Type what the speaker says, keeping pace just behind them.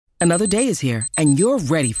Another day is here, and you're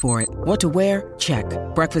ready for it. What to wear? Check.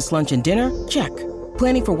 Breakfast, lunch, and dinner? Check.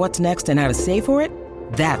 Planning for what's next and how to save for it?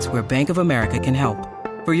 That's where Bank of America can help.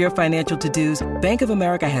 For your financial to-dos, Bank of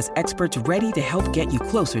America has experts ready to help get you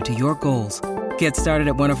closer to your goals. Get started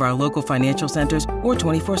at one of our local financial centers or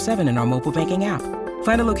 24/7 in our mobile banking app.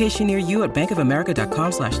 Find a location near you at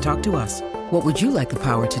bankofamerica.com/talktous. What would you like the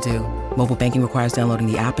power to do? Mobile banking requires downloading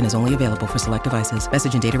the app and is only available for select devices.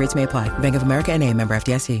 Message and data rates may apply. Bank of America N.A., member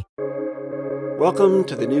FDIC. Welcome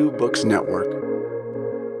to the New Books Network.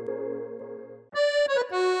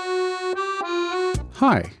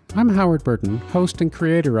 Hi, I'm Howard Burton, host and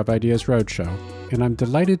creator of Ideas Roadshow, and I'm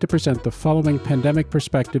delighted to present the following Pandemic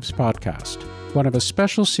Perspectives podcast, one of a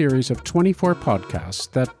special series of 24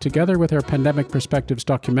 podcasts that, together with our Pandemic Perspectives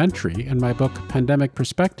documentary and my book Pandemic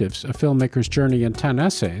Perspectives, A Filmmaker's Journey in 10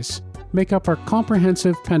 Essays, make up our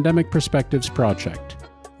comprehensive Pandemic Perspectives project,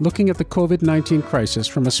 looking at the COVID-19 crisis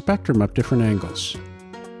from a spectrum of different angles.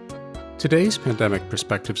 Today's Pandemic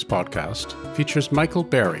Perspectives podcast features Michael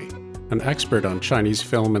Berry, an expert on Chinese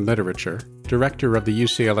film and literature, director of the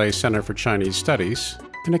UCLA Center for Chinese Studies,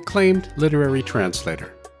 and acclaimed literary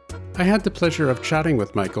translator. I had the pleasure of chatting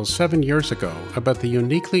with Michael 7 years ago about the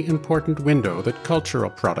uniquely important window that cultural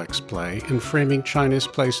products play in framing China's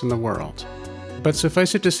place in the world. But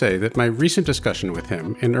suffice it to say that my recent discussion with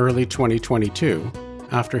him in early 2022,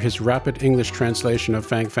 after his rapid English translation of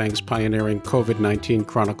Fang Fang's pioneering COVID-19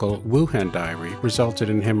 chronicle Wuhan Diary resulted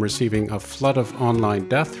in him receiving a flood of online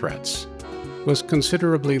death threats, was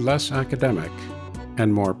considerably less academic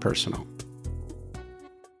and more personal.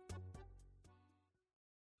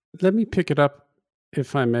 Let me pick it up,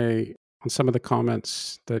 if I may, on some of the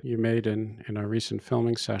comments that you made in our recent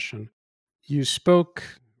filming session. You spoke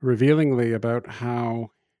revealingly about how,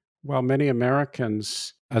 while many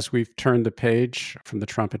Americans, as we've turned the page from the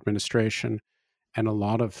Trump administration and a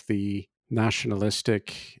lot of the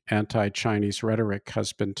nationalistic anti-Chinese rhetoric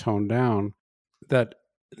has been toned down, that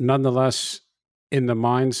nonetheless, in the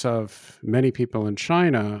minds of many people in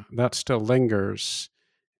China, that still lingers.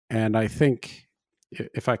 And I think,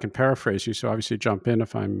 if I can paraphrase you, so obviously jump in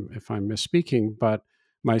if I'm misspeaking, but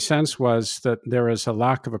my sense was that there is a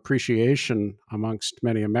lack of appreciation amongst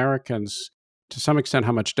many Americans, to some extent,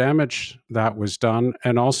 how much damage that was done,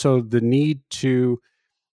 and also the need to,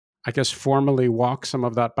 I guess, formally walk some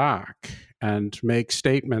of that back and make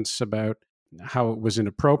statements about how it was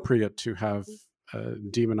inappropriate to have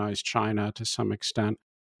demonized China to some extent.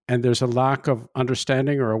 And there's a lack of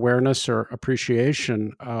understanding or awareness or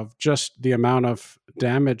appreciation of just the amount of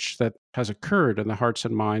damage that has occurred in the hearts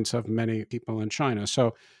and minds of many people in China.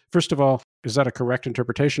 So, first of all, is that a correct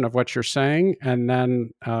interpretation of what you're saying? And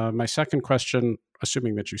then my second question,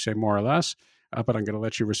 assuming that you say more or less, but I'm going to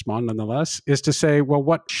let you respond nonetheless, is to say, well,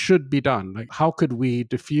 what should be done? Like, how could we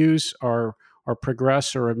diffuse or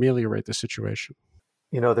progress or ameliorate the situation?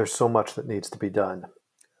 You know, there's so much that needs to be done.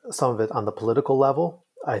 Some of it on the political level.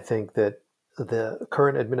 I think that the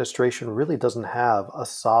current administration really doesn't have a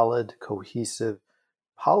solid, cohesive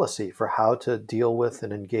policy for how to deal with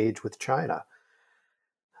and engage with China.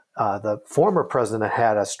 The former president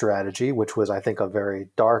had a strategy, which was, I think, a very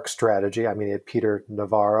dark strategy. I mean, he had Peter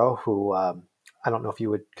Navarro, who I don't know if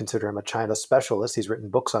you would consider him a China specialist. He's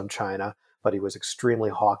written books on China, but he was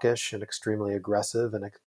extremely hawkish and extremely aggressive.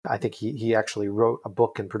 And I think he actually wrote a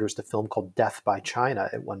book and produced a film called Death by China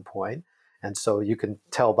at one point. And so you can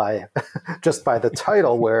tell by just by the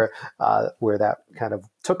title where that kind of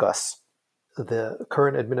took us. The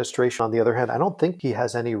current administration, on the other hand, I don't think he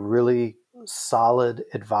has any really solid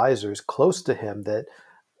advisors close to him that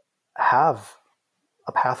have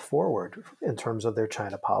a path forward in terms of their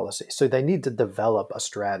China policy. So they need to develop a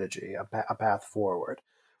strategy, a path forward.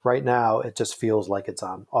 Right now, it just feels like it's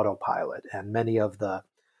on autopilot, and many of the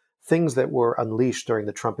things that were unleashed during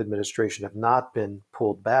the Trump administration have not been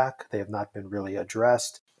pulled back. They have not been really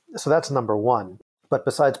addressed. So that's number one. But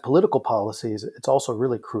besides political policies, it's also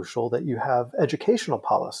really crucial that you have educational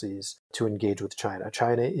policies to engage with China.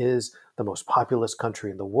 China is the most populous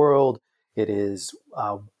country in the world. It is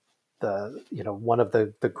one of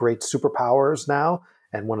the great superpowers now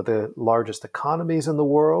and one of the largest economies in the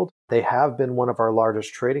world. They have been one of our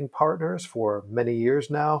largest trading partners for many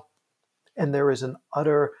years now. And there is an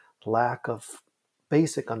utter lack of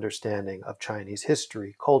basic understanding of Chinese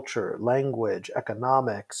history, culture, language,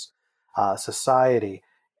 economics, society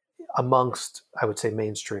amongst, I would say,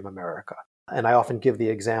 mainstream America. And I often give the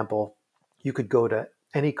example, you could go to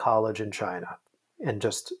any college in China and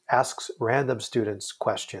just ask random students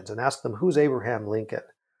questions and ask them, who's Abraham Lincoln?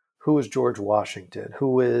 Who is George Washington?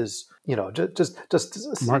 Who is, just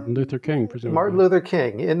Martin Luther King, Martin presumably. Luther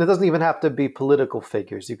King. And it doesn't even have to be political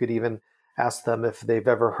figures. You could even ask them if they've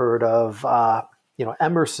ever heard of,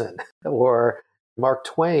 Emerson or Mark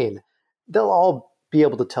Twain. They'll all be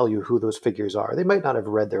able to tell you who those figures are. They might not have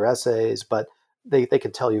read their essays, but they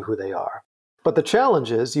can tell you who they are. But the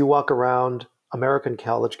challenge is you walk around American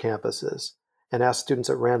college campuses and ask students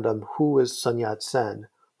at random, who is Sun Yat-sen?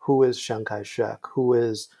 Who is Chiang Kai-shek? Who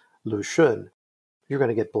is Lu Xun? You're going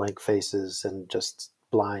to get blank faces and just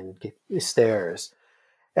blind stares.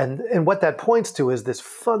 And what that points to is this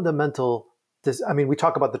fundamental, we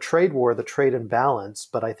talk about the trade war, the trade imbalance,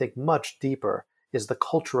 but I think much deeper is the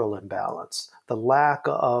cultural imbalance, the lack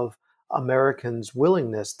of Americans'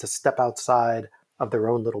 willingness to step outside of their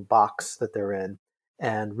own little box that they're in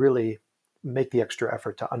and really make the extra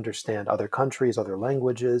effort to understand other countries, other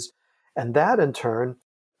languages. And that in turn,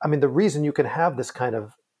 the reason you can have this kind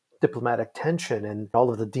of diplomatic tension and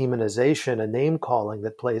all of the demonization and name calling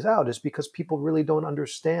that plays out is because people really don't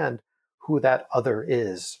understand who that other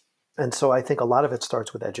is. And so I think a lot of it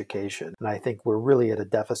starts with education. And I think we're really at a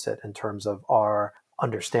deficit in terms of our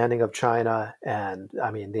understanding of China. And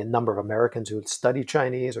the number of Americans who study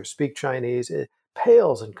Chinese or speak Chinese, it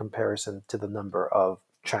pales in comparison to the number of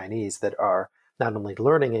Chinese that are not only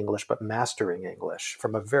learning English, but mastering English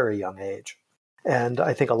from a very young age. And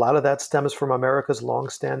I think a lot of that stems from America's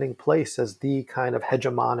longstanding place as the kind of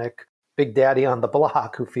hegemonic big daddy on the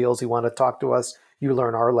block who feels you want to talk to us. You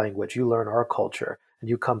learn our language, you learn our culture, and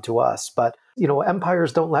you come to us. But,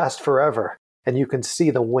 empires don't last forever. And you can see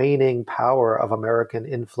the waning power of American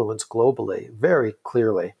influence globally very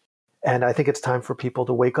clearly. And I think it's time for people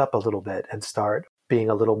to wake up a little bit and start being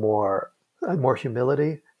a little more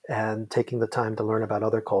humility and taking the time to learn about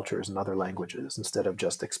other cultures and other languages instead of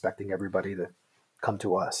just expecting everybody to come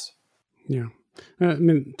to us. Yeah.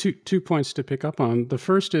 Two points to pick up on. The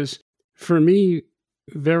first is, for me,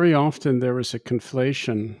 very often there is a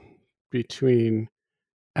conflation between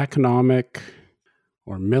economic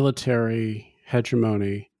or military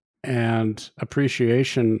hegemony and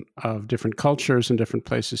appreciation of different cultures and different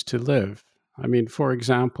places to live. For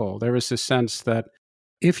example, there is this sense that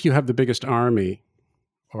if you have the biggest army,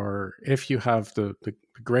 or if you have the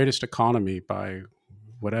greatest economy by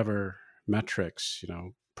whatever metrics,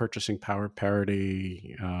 purchasing power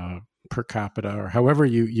parity, per capita, or however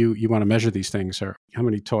you want to measure these things, or how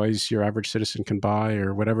many toys your average citizen can buy,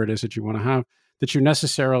 or whatever it is that you want to have, that you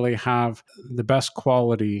necessarily have the best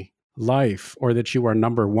quality life, or that you are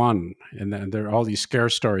number one. And then there are all these scare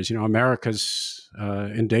stories. America's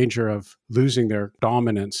in danger of losing their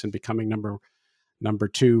dominance and becoming number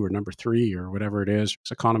two or number three or whatever it is.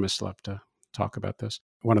 Economists love to talk about this.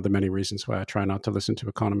 One of the many reasons why I try not to listen to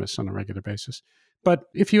economists on a regular basis. But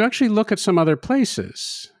if you actually look at some other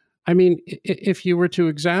places, if you were to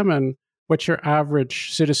examine what your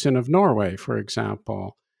average citizen of Norway, for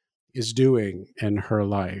example, is doing in her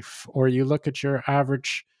life, or you look at your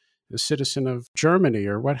average citizen of Germany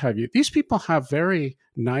or what have you, these people have very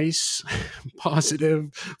nice,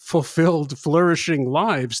 positive, fulfilled, flourishing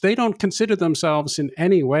lives. They don't consider themselves in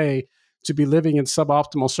any way to be living in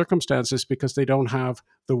suboptimal circumstances because they don't have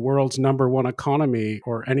the world's number one economy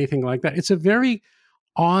or anything like that. It's a very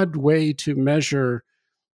odd way to measure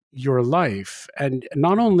your life, and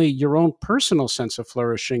not only your own personal sense of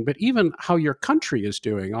flourishing, but even how your country is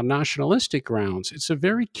doing on nationalistic grounds. It's a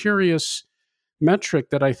very curious metric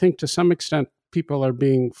that I think to some extent people are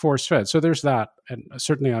being force-fed. So there's that, and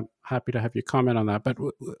certainly I'm happy to have you comment on that. But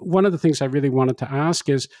one of the things I really wanted to ask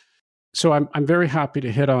is, so I'm very happy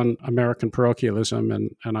to hit on American parochialism,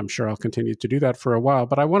 and I'm sure I'll continue to do that for a while,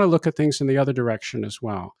 but I want to look at things in the other direction as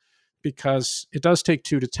well, because it does take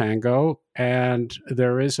two to tango. And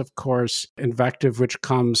there is, of course, invective which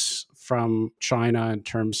comes from China in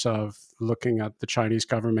terms of looking at the Chinese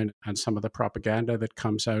government and some of the propaganda that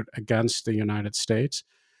comes out against the United States.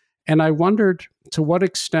 And I wondered to what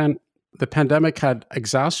extent the pandemic had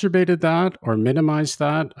exacerbated that or minimized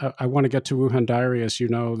that. I want to get to Wuhan Diary, as you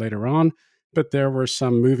know, later on, but there were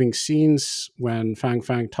some moving scenes when Fang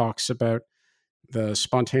Fang talks about the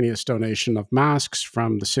spontaneous donation of masks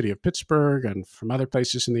from the city of Pittsburgh and from other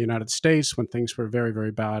places in the United States when things were very,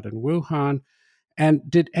 very bad in Wuhan. And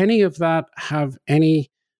did any of that have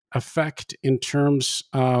any effect in terms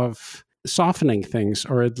of softening things,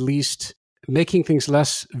 or at least making things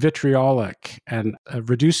less vitriolic and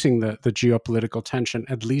reducing the geopolitical tension,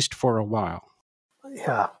 at least for a while?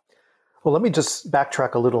 Yeah. Well, let me just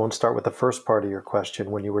backtrack a little and start with the first part of your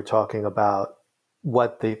question when you were talking about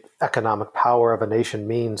what the economic power of a nation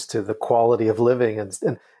means to the quality of living.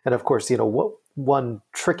 And of course, what one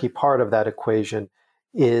tricky part of that equation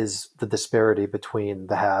is the disparity between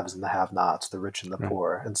the haves and the have-nots, the rich and the Right.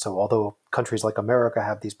 poor. And so although countries like America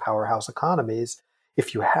have these powerhouse economies,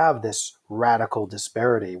 if you have this radical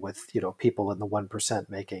disparity with, people in the 1%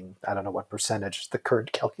 making, I don't know what percentage the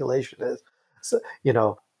current calculation is, so,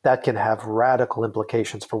 that can have radical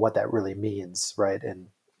implications for what that really means, right? In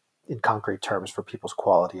concrete terms for people's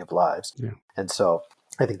quality of lives. Yeah. And so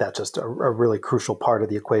I think that's just a really crucial part of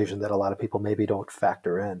the equation that a lot of people maybe don't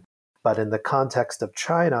factor in. But in the context of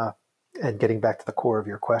China, and getting back to the core of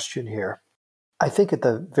your question here, I think at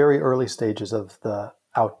the very early stages of the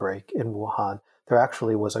outbreak in Wuhan, there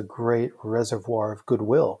actually was a great reservoir of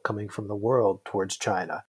goodwill coming from the world towards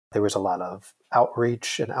China. There was a lot of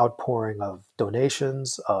outreach and outpouring of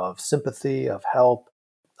donations, of sympathy, of help.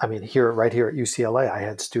 I mean, right here at UCLA, I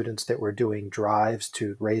had students that were doing drives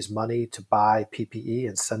to raise money to buy PPE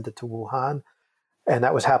and send it to Wuhan. And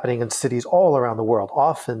that was happening in cities all around the world,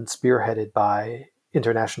 often spearheaded by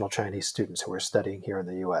international Chinese students who were studying here in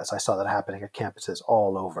the US. I saw that happening at campuses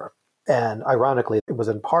all over. And ironically, it was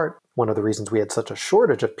in part one of the reasons we had such a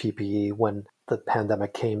shortage of PPE when the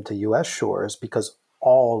pandemic came to US shores, because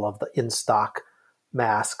all of the in-stock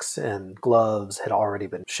masks and gloves had already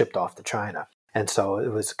been shipped off to China. And so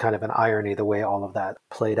it was kind of an irony the way all of that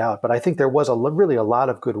played out. But I think there was really a lot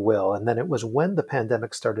of goodwill. And then it was when the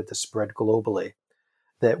pandemic started to spread globally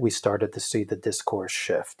that we started to see the discourse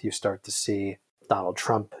shift. You start to see Donald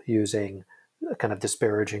Trump using kind of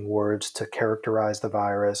disparaging words to characterize the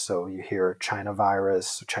virus. So you hear China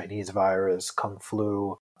virus, Chinese virus, Kung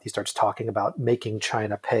flu. He starts talking about making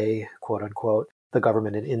China pay, quote unquote. The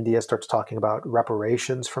government in India starts talking about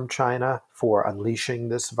reparations from China for unleashing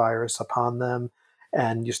this virus upon them.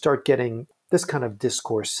 And you start getting this kind of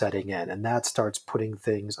discourse setting in, and that starts putting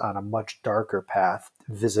things on a much darker path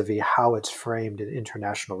vis-a-vis how it's framed in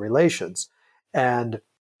international relations. And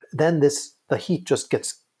then the heat just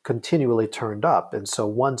gets continually turned up. And so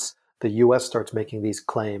once the US starts making these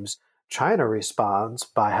claims, China responds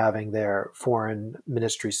by having their foreign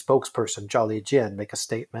ministry spokesperson, Zhao Lijian, make a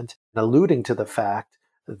statement alluding to the fact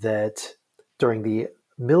that during the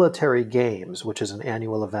military games, which is an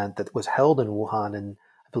annual event that was held in Wuhan in,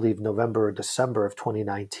 I believe, November or December of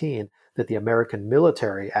 2019, that the American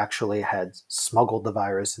military actually had smuggled the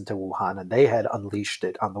virus into Wuhan and they had unleashed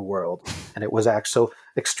it on the world. And it was actually so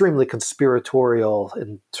extremely conspiratorial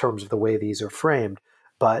in terms of the way these are framed.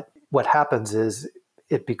 But what happens is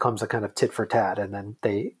it becomes a kind of tit for tat, and then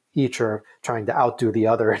they each are trying to outdo the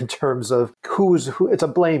other in terms of who's who. It's a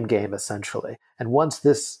blame game, essentially. And once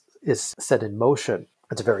this is set in motion,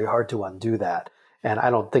 it's very hard to undo that. And I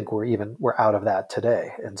don't think we're out of that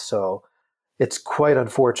today. And so it's quite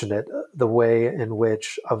unfortunate the way in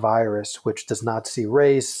which a virus, which does not see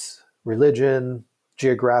race, religion,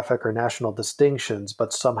 geographic or national distinctions,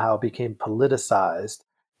 but somehow became politicized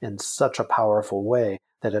in such a powerful way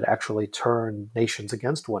that it actually turned nations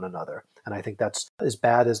against one another. And I think that's as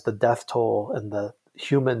bad as the death toll and the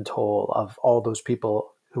human toll of all those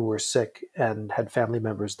people who were sick and had family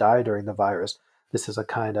members die during the virus. This is a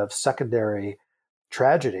kind of secondary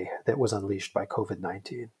tragedy that was unleashed by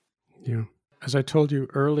COVID-19. Yeah. As I told you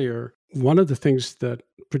earlier, one of the things that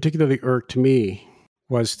particularly irked me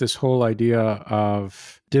was this whole idea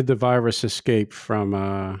of, did the virus escape from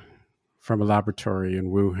a laboratory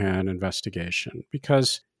in Wuhan investigation?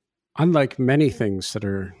 Because unlike many things that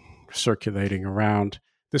are circulating around,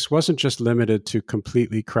 this wasn't just limited to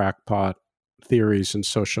completely crackpot theories in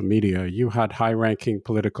social media. You had high-ranking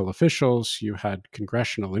political officials, you had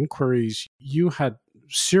congressional inquiries, you had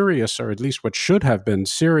serious, or at least what should have been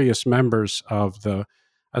serious members of the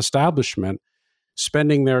establishment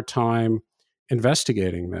spending their time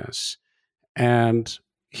investigating this. And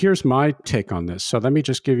here's my take on this. So let me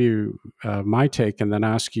just give you my take and then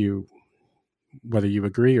ask you whether you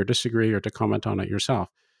agree or disagree or to comment on it yourself.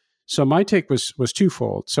 So my take was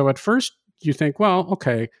twofold. So at first you think, well,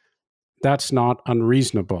 okay, that's not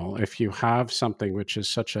unreasonable. If you have something which is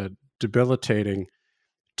such a debilitating,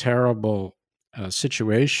 terrible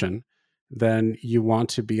situation, then you want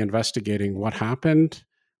to be investigating what happened,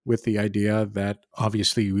 with the idea that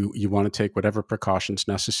obviously you want to take whatever precautions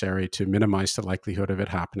necessary to minimize the likelihood of it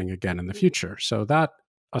happening again in the future. So that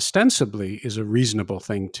ostensibly is a reasonable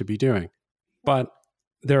thing to be doing. But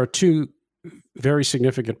there are two very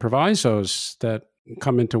significant provisos that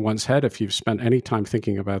come into one's head if you've spent any time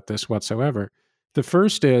thinking about this whatsoever. The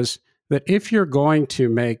first is that if you're going to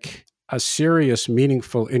make a serious,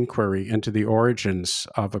 meaningful inquiry into the origins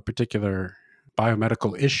of a particular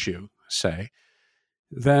biomedical issue, say,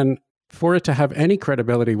 then for it to have any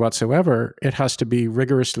credibility whatsoever, it has to be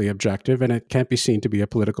rigorously objective and it can't be seen to be a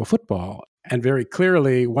political football. And very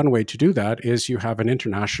clearly, one way to do that is you have an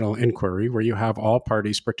international inquiry where you have all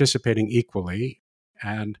parties participating equally.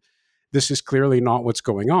 And this is clearly not what's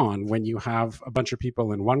going on when you have a bunch of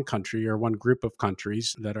people in one country or one group of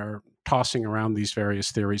countries that are tossing around these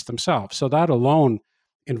various theories themselves. So that alone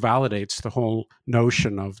invalidates the whole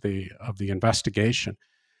notion of the investigation.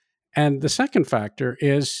 And the second factor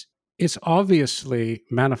is it's obviously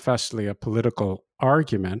manifestly a political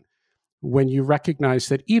argument when you recognize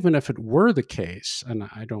that even if it were the case, and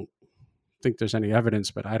I don't think there's any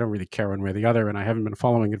evidence, but I don't really care one way or the other, and I haven't been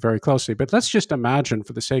following it very closely. But let's just imagine,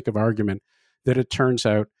 for the sake of argument, that it turns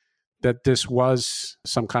out that this was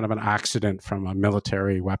some kind of an accident from a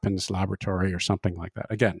military weapons laboratory or something like that.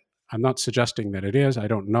 Again, I'm not suggesting that it is. I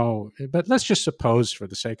don't know. But let's just suppose, for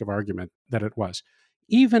the sake of argument, that it was.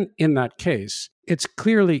 Even in that case, it's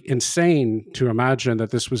clearly insane to imagine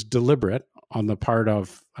that this was deliberate on the part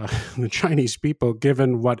of the Chinese people,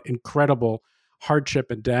 given what incredible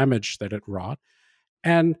hardship and damage that it wrought.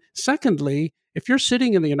 And secondly, if you're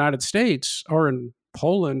sitting in the United States or in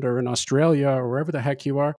Poland or in Australia or wherever the heck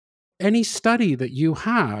you are, any study that you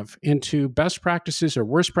have into best practices or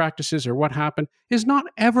worst practices or what happened is not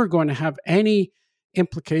ever going to have any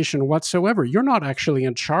implication whatsoever. You're not actually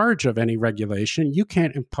in charge of any regulation. You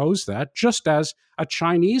can't impose that, just as a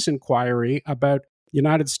Chinese inquiry about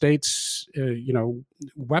United States,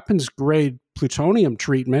 weapons grade plutonium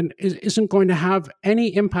treatment isn't going to have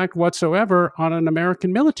any impact whatsoever on an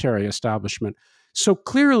American military establishment. So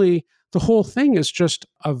clearly, the whole thing is just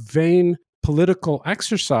a vain political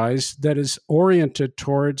exercise that is oriented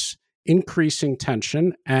towards increasing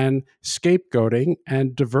tension and scapegoating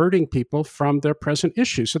and diverting people from their present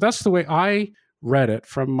issues. So that's the way I read it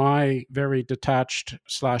from my very detached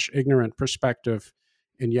 / ignorant perspective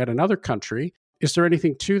in yet another country. Is there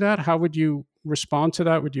anything to that? How would you respond to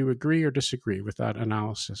that? Would you agree or disagree with that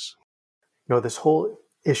analysis? This whole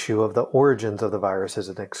issue of the origins of the virus is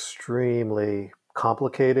an extremely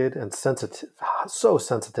complicated and sensitive, so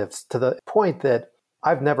sensitive to the point that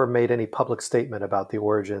I've never made any public statement about the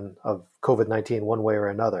origin of COVID-19 one way or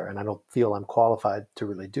another, and I don't feel I'm qualified to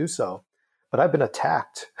really do so. But I've been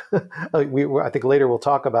attacked. I think later we'll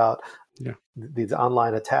talk about these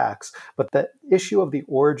online attacks. But the issue of the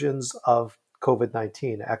origins of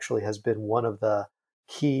COVID-19 actually has been one of the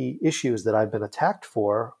key issues that I've been attacked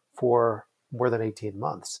for more than 18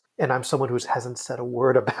 months. And I'm someone who hasn't said a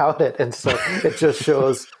word about it. And so it just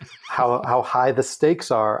shows how high the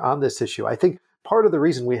stakes are on this issue. I think part of the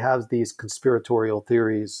reason we have these conspiratorial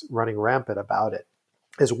theories running rampant about it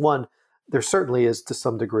is, one, there certainly is to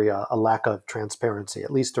some degree a lack of transparency,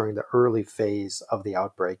 at least during the early phase of the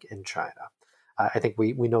outbreak in China. I think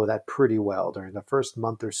we know that pretty well. During the first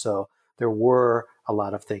month or so, there were a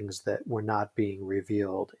lot of things that were not being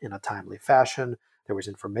revealed in a timely fashion. There was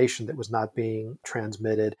information that was not being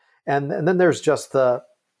transmitted. And then there's just the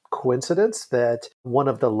coincidence that one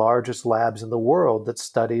of the largest labs in the world that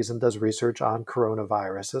studies and does research on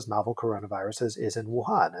coronaviruses, novel coronaviruses, is in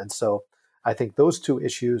Wuhan. And so I think those two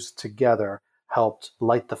issues together helped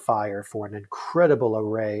light the fire for an incredible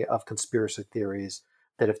array of conspiracy theories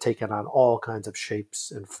that have taken on all kinds of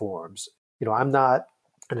shapes and forms. I'm not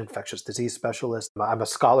an infectious disease specialist. I'm a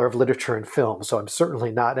scholar of literature and film, so I'm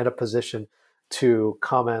certainly not in a position to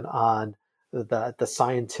comment on the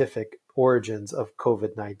scientific origins of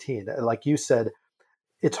COVID-19. Like you said,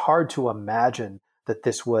 it's hard to imagine that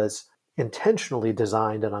this was intentionally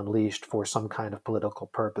designed and unleashed for some kind of political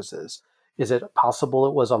purposes. Is it possible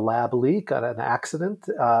it was a lab leak, an accident?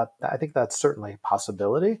 I think that's certainly a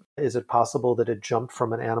possibility. Is it possible that it jumped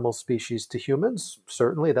from an animal species to humans?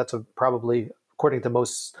 Certainly, that's probably, according to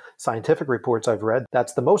most scientific reports I've read,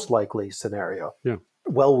 that's the most likely scenario. Yeah.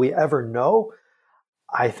 Will we ever know?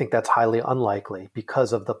 I think that's highly unlikely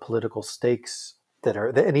because of the political stakes that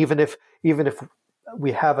are there. And even if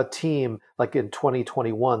we have a team, like in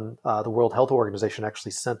 2021, the World Health Organization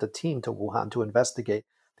actually sent a team to Wuhan to investigate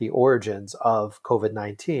the origins of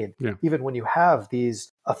COVID-19. Yeah. Even when you have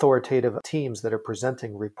these authoritative teams that are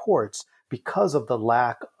presenting reports, because of the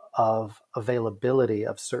lack of availability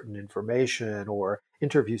of certain information or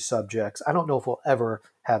interview subjects, I don't know if we'll ever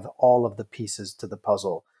have all of the pieces to the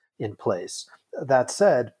puzzle in place. That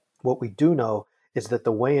said, what we do know is that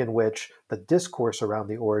the way in which the discourse around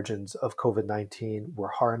the origins of COVID-19 were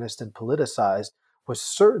harnessed and politicized was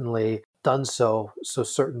certainly done so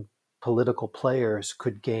certain political players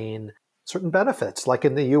could gain certain benefits. Like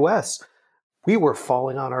in the US, we were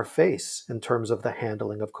falling on our face in terms of the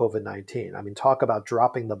handling of COVID-19. I mean, talk about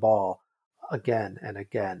dropping the ball again and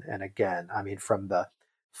again and again. I mean, from the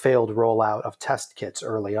failed rollout of test kits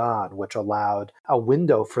early on, which allowed a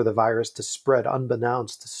window for the virus to spread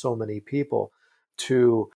unbeknownst to so many people,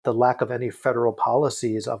 to the lack of any federal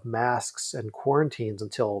policies of masks and quarantines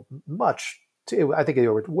until I think they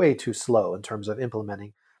were way too slow in terms of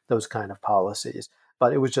implementing those kind of policies.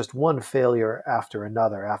 But it was just one failure after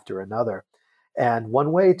another after another. And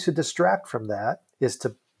one way to distract from that is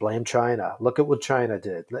to blame China. Look at what China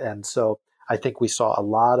did. And so I think we saw a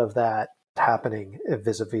lot of that happening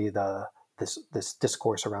vis-a-vis this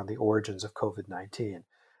discourse around the origins of COVID-19.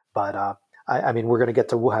 But I mean, we're going to get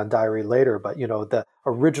to Wuhan Diary later, but the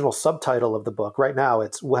original subtitle of the book, right now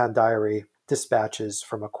it's Wuhan Diary, Dispatches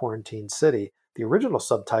from a Quarantined City. The original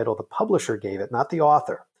subtitle, the publisher gave it, not the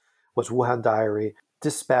author, was Wuhan Diary,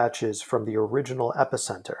 Dispatches from the Original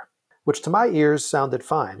Epicenter, which to my ears sounded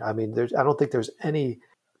fine. I mean, I don't think there's any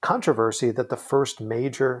controversy that the first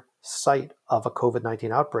major site of a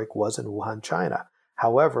COVID-19 outbreak was in Wuhan, China.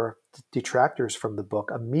 However, detractors from the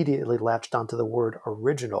book immediately latched onto the word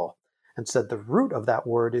original and said the root of that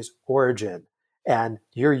word is origin. And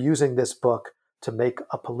you're using this book to make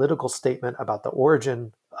a political statement about the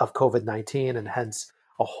origin of COVID-19, and hence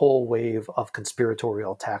a whole wave of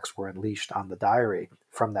conspiratorial attacks were unleashed on the diary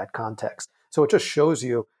from that context. So it just shows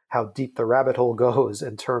you how deep the rabbit hole goes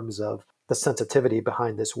in terms of the sensitivity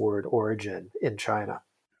behind this word origin in China.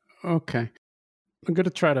 Okay. I'm going to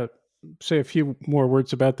try to say a few more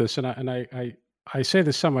words about this. And I say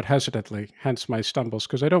this somewhat hesitantly, hence my stumbles,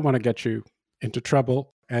 because I don't want to get you into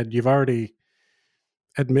trouble. And you've already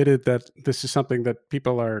admitted that this is something that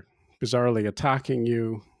people are bizarrely attacking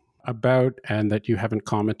you about and that you haven't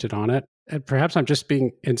commented on it. And perhaps I'm just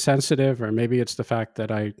being insensitive, or maybe it's the fact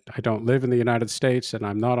that I don't live in the United States and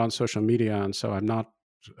I'm not on social media. And so I'm not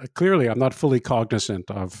fully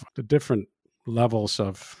cognizant of the different levels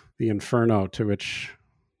of the inferno to which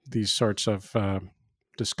these sorts of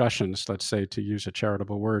discussions, let's say, to use a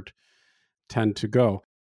charitable word, tend to go.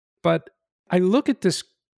 But I look at this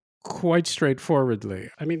quite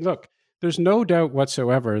straightforwardly. I mean, look, there's no doubt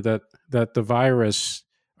whatsoever that the virus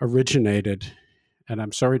originated, and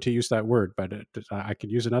I'm sorry to use that word, but I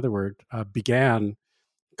could use another word,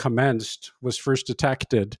 commenced, was first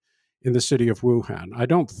detected in the city of Wuhan. I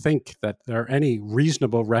don't think that there are any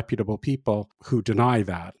reasonable, reputable people who deny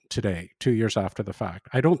that today, 2 years after the fact.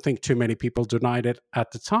 I don't think too many people denied it at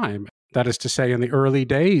the time. That is to say, in the early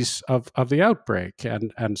days of the outbreak.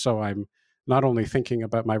 And so I'm not only thinking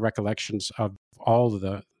about my recollections of all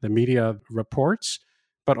the media reports,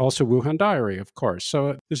 but also Wuhan Diary, of course.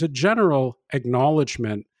 So there's a general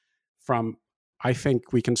acknowledgement from, I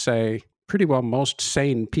think we can say, pretty well most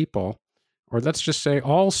sane people, or let's just say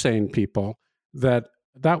all sane people, that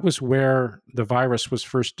was where the virus was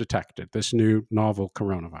first detected, this new novel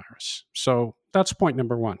coronavirus. So that's point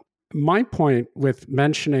number one. My point with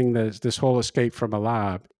mentioning this whole escape from a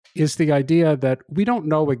lab is the idea that we don't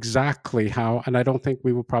know exactly how, and I don't think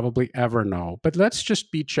we will probably ever know, but let's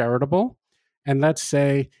just be charitable and let's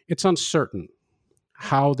say it's uncertain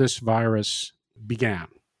how this virus began.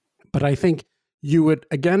 But I think you would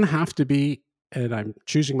again have to be, and I'm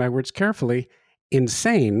choosing my words carefully,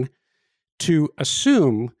 insane to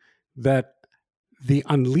assume that the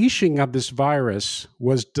unleashing of this virus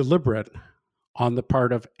was deliberate on the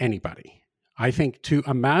part of anybody. I think to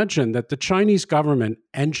imagine that the Chinese government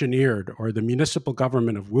engineered, or the municipal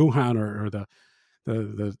government of Wuhan, or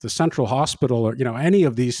the central hospital, or any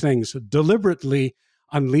of these things deliberately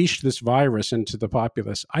unleashed this virus into the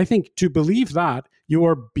populace, I think to believe that, you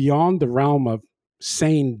are beyond the realm of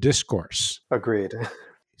sane discourse. Agreed.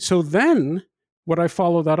 So then what I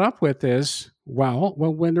follow that up with is, well,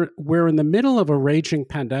 when we're in the middle of a raging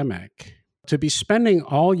pandemic, to be spending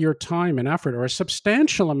all your time and effort, or a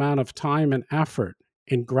substantial amount of time and effort,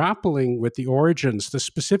 in grappling with the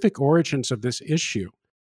specific origins of this issue,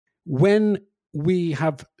 when we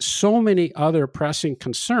have so many other pressing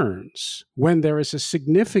concerns, when there is a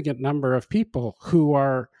significant number of people who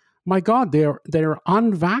are, my God, they're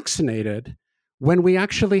unvaccinated, when we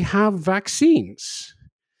actually have vaccines,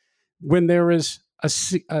 when there is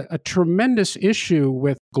a tremendous issue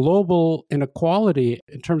with global inequality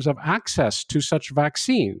in terms of access to such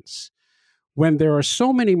vaccines, when there are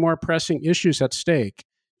so many more pressing issues at stake,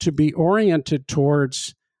 to be oriented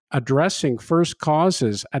towards addressing first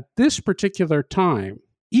causes at this particular time,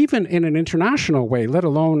 even in an international way, let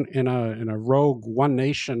alone in a rogue one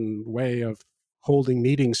nation way of holding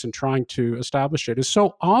meetings and trying to establish it, is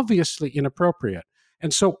so obviously inappropriate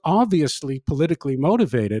and so obviously politically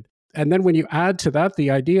motivated. And then when you add to that the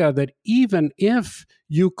idea that even if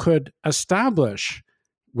you could establish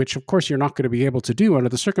which of course you're not going to be able to do under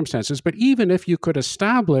the circumstances, but even if you could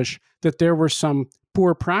establish that there were some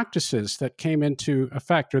poor practices that came into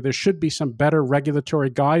effect, or there should be some better regulatory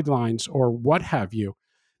guidelines or what have you,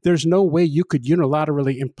 there's no way you could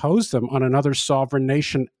unilaterally impose them on another sovereign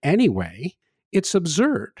nation anyway. It's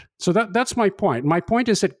absurd. So that's my point. My point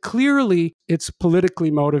is that clearly it's politically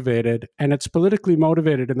motivated, and it's politically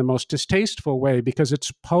motivated in the most distasteful way because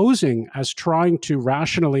it's posing as trying to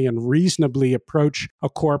rationally and reasonably approach a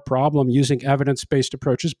core problem using evidence-based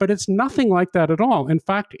approaches, but it's nothing like that at all. In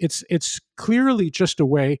fact, it's clearly just a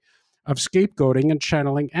way of scapegoating and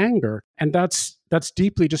channeling anger. And that's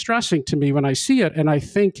deeply distressing to me when I see it. And I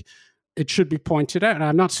think it should be pointed out. And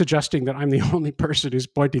I'm not suggesting that I'm the only person who's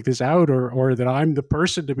pointing this out or that I'm the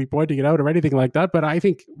person to be pointing it out or anything like that. But I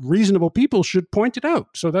think reasonable people should point it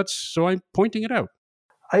out. So I'm pointing it out.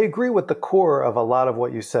 I agree with the core of a lot of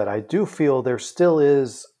what you said. I do feel there still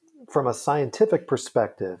is, from a scientific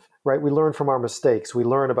perspective, right? We learn from our mistakes. We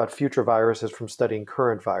learn about future viruses from studying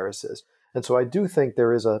current viruses. And so I do think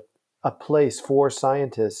there is a place for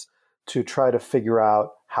scientists to try to figure out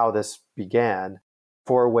how this began,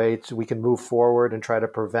 for a way we can move forward and try to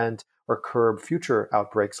prevent or curb future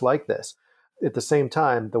outbreaks like this. At the same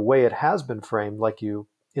time, the way it has been framed, like you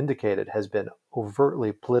indicated, has been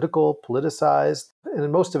overtly political, politicized,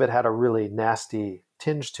 and most of it had a really nasty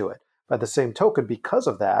tinge to it. By the same token, because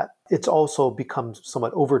of that, it's also become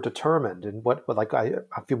somewhat overdetermined. And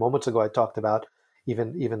a few moments ago, I talked about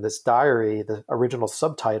even this diary, the original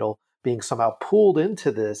subtitle, being somehow pulled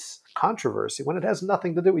into this controversy when it has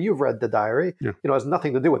nothing to do with, you've read the diary, Yeah. It has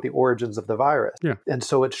nothing to do with the origins of the virus. Yeah. And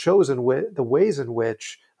so it shows in the ways in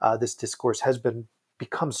which this discourse has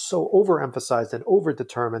become so overemphasized and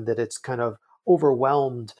overdetermined that it's kind of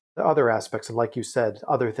overwhelmed the other aspects. And like you said,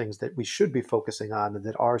 other things that we should be focusing on and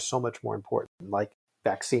that are so much more important, like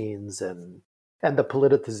vaccines and the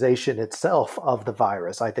politicization itself of the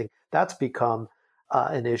virus. I think that's become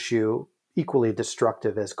an issue equally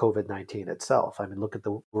destructive as COVID-19 itself. I mean, look at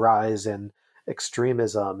the rise in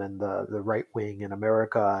extremism and the right wing in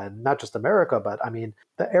America, and not just America, but I mean,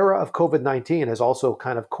 the era of COVID-19 has also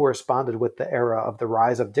kind of corresponded with the era of the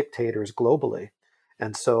rise of dictators globally.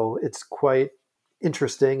 And so it's quite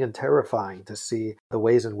interesting and terrifying to see the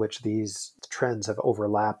ways in which these trends have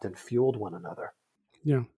overlapped and fueled one another.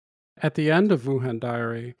 Yeah. At the end of Wuhan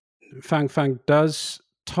Diary, Fang does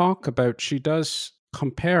talk about, she does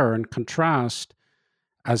compare and contrast,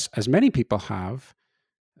 as many people have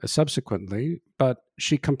subsequently, but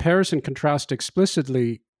she compares and contrasts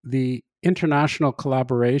explicitly the international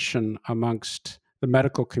collaboration amongst the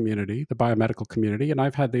medical community, the biomedical community. And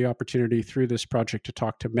I've had the opportunity through this project to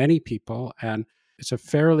talk to many people, and it's a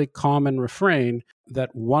fairly common refrain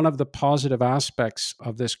that one of the positive aspects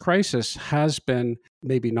of this crisis has been,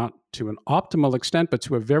 maybe not to an optimal extent, but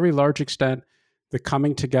to a very large extent, the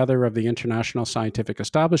coming together of the international scientific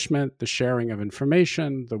establishment, the sharing of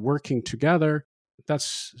information, the working together.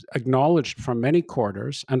 That's acknowledged from many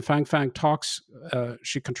quarters. And Fang talks,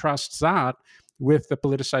 she contrasts that with the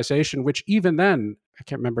politicization, which even then, I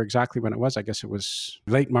can't remember exactly when it was, I guess it was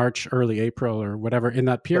late March, early April or whatever, in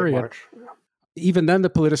that period. Even then, the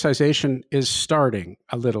politicization is starting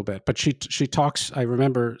a little bit. But she talks, I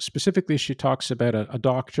remember specifically, she talks about a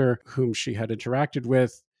doctor whom she had interacted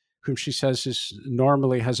with, whom she says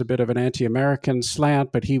normally has a bit of an anti-American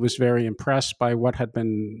slant, but he was very impressed by what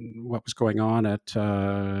was going on at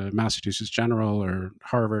Massachusetts General or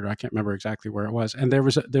Harvard. I can't remember exactly where it was. And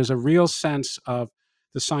there's a real sense of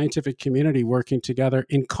the scientific community working together,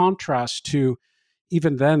 in contrast to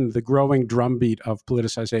even then the growing drumbeat of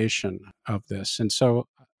politicization of this. And so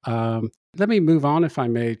let me move on, if I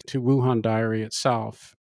may, to Wuhan Diary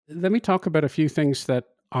itself. Let me talk about a few things that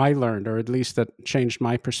I learned, or at least that changed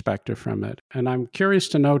my perspective from it. And I'm curious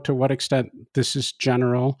to know to what extent this is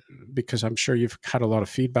general, because I'm sure you've had a lot of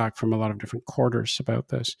feedback from a lot of different quarters about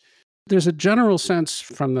this. There's a general sense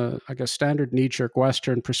from the, I guess, standard knee-jerk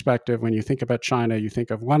Western perspective. When you think about China, you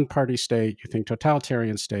think of one-party state, you think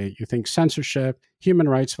totalitarian state, you think censorship, human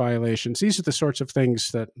rights violations. These are the sorts of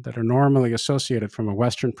things that are normally associated from a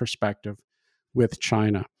Western perspective with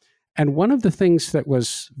China. And one of the things that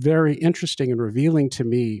was very interesting and revealing to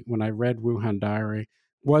me when I read Wuhan Diary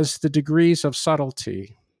was the degrees of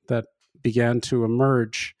subtlety that began to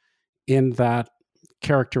emerge in that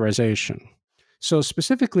characterization. So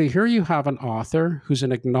specifically, here you have an author who's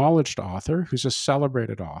an acknowledged author, who's a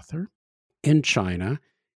celebrated author in China.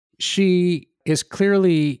 She is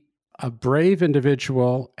clearly a brave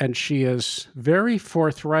individual, and she is very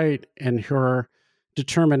forthright in her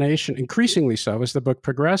determination, increasingly so as the book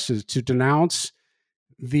progresses, to denounce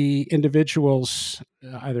the individuals,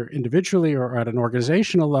 either individually or at an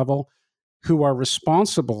organizational level, who are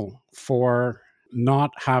responsible for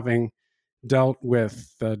not having dealt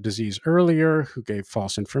with the disease earlier, who gave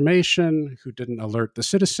false information, who didn't alert the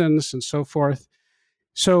citizens, and so forth.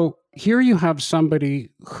 So here you have somebody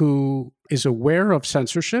who is aware of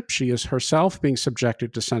censorship. She is herself being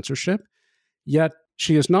subjected to censorship, yet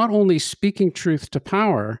she is not only speaking truth to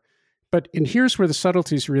power, and here's where the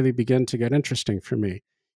subtleties really begin to get interesting for me.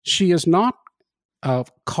 She is not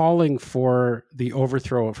calling for the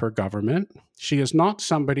overthrow of her government. She is not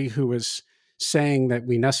somebody who is saying that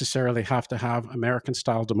we necessarily have to have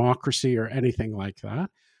American-style democracy or anything like that.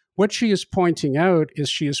 What she is pointing out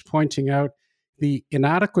the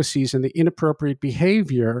inadequacies and the inappropriate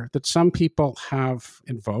behavior that some people have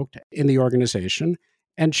invoked in the organization.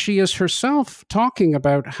 And she is herself talking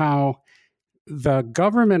about how the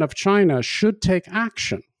government of China should take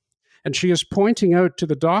action. And she is pointing out to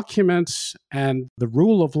the documents and the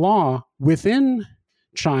rule of law within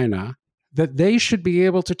China that they should be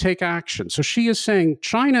able to take action. So she is saying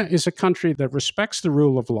China is a country that respects the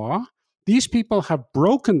rule of law. These people have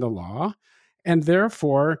broken the law, and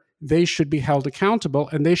therefore they should be held accountable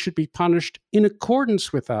and they should be punished in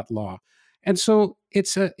accordance with that law. And so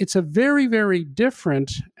it's a very, very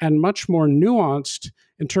different and much more nuanced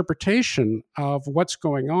interpretation of what's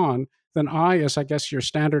going on than I, as I guess your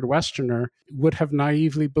standard Westerner, would have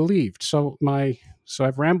naively believed. So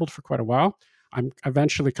I've rambled for quite a while. I'm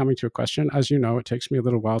eventually coming to a question. As you know, it takes me a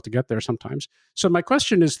little while to get there sometimes. So my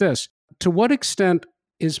question is this: to what extent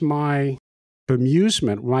is my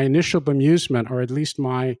bemusement, my initial bemusement, or at least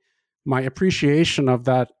my appreciation of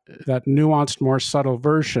that nuanced, more subtle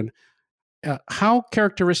version, how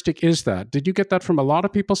characteristic is that? Did you get that from a lot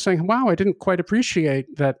of people saying, wow, I didn't quite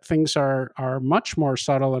appreciate that things are much more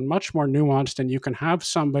subtle and much more nuanced, and you can have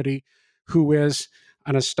somebody who is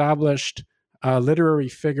an established literary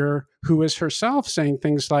figure who is herself saying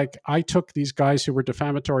things like, I took these guys who were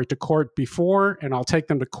defamatory to court before, and I'll take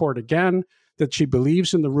them to court again, that she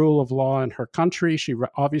believes in the rule of law in her country. She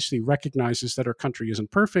obviously recognizes that her country isn't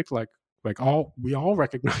perfect, like we all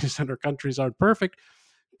recognize that our countries aren't perfect,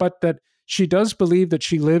 but that she does believe that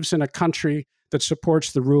she lives in a country that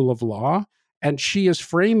supports the rule of law, and she is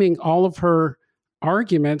framing all of her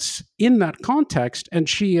arguments in that context, and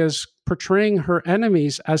she is portraying her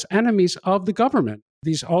enemies as enemies of the government,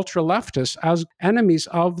 these ultra-leftists as enemies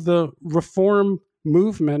of the reform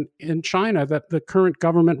movement in China that the current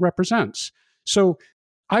government represents. So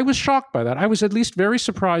I was shocked by that. I was at least very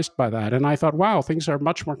surprised by that. And I thought, wow, things are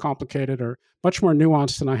much more complicated or much more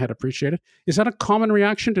nuanced than I had appreciated. Is that a common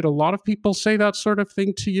reaction? Did a lot of people say that sort of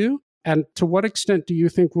thing to you? And to what extent do you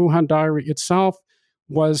think Wuhan Diary itself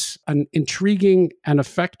was an intriguing and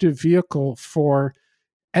effective vehicle for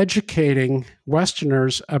educating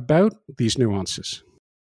Westerners about these nuances?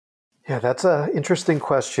 Yeah, that's an interesting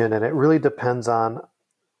question. And it really depends on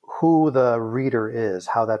who the reader is,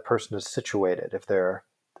 how that person is situated. If they're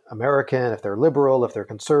American, if they're liberal, if they're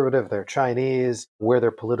conservative, if they're Chinese, where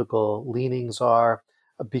their political leanings are,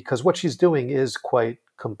 because what she's doing is quite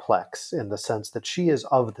complex in the sense that she is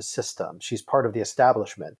of the system. She's part of the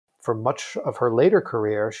establishment. For much of her later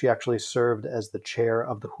career, she actually served as the chair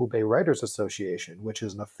of the Hubei Writers Association, which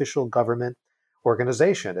is an official government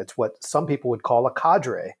organization. It's what some people would call a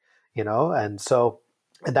cadre, and so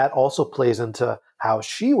that also plays into how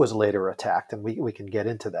she was later attacked. And we can get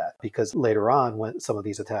into that because later on, when some of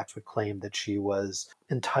these attacks would claim that she was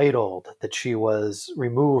entitled, that she was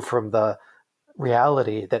removed from the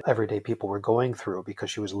reality that everyday people were going through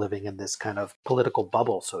because she was living in this kind of political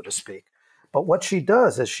bubble, so to speak. But what she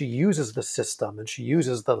does is she uses the system and she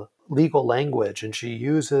uses the legal language and she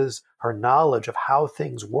uses her knowledge of how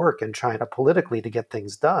things work in China politically to get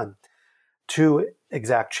things done, to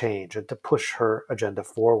exact change and to push her agenda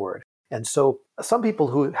forward. And so some people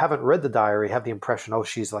who haven't read the diary have the impression, oh,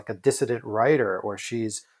 she's like a dissident writer, or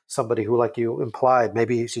she's somebody who, like you implied,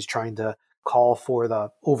 maybe she's trying to call for the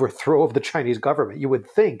overthrow of the Chinese government. You would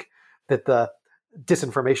think that the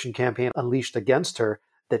disinformation campaign unleashed against her,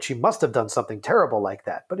 that she must have done something terrible like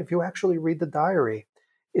that. But if you actually read the diary,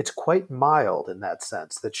 it's quite mild in that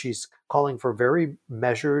sense, that she's calling for very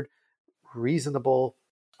measured, reasonable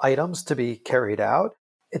items to be carried out.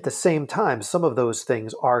 At the same time, some of those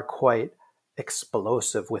things are quite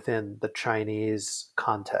explosive within the Chinese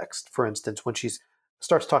context. For instance, when she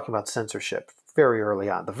starts talking about censorship very early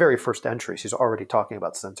on, the very first entry, she's already talking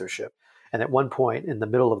about censorship. And at one point in the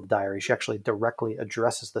middle of the diary, she actually directly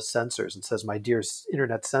addresses the censors and says, my dear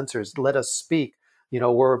internet censors, let us speak.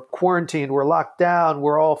 We're quarantined, we're locked down,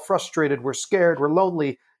 we're all frustrated, we're scared, we're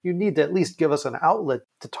lonely. You need to at least give us an outlet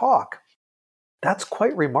to talk. That's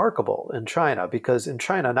quite remarkable in China, because in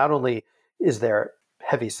China, not only is there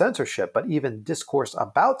heavy censorship, but even discourse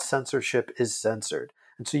about censorship is censored.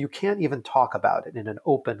 And so you can't even talk about it in an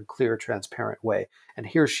open, clear, transparent way. And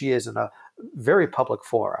here she is in a very public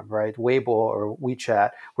forum, right? Weibo or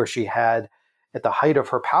WeChat, where she had, at the height of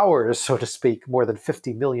her powers, so to speak, more than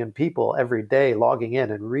 50 million people every day logging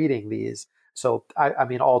in and reading these. So, I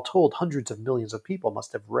mean, all told, hundreds of millions of people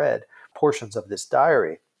must have read portions of this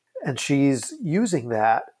diary. And she's using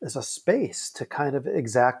that as a space to kind of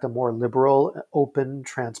exact a more liberal, open,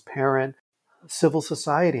 transparent civil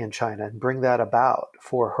society in China and bring that about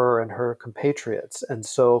for her and her compatriots. And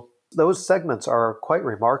so those segments are quite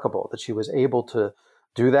remarkable, that she was able to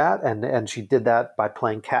do that. And she did that by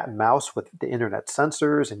playing cat and mouse with the internet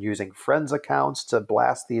censors and using friends' accounts to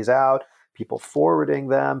blast these out, people forwarding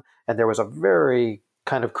them. And there was a very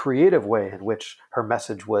kind of creative way in which her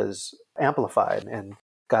message was amplified and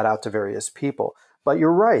got out to various people. But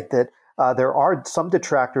you're right that there are some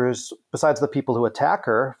detractors, besides the people who attack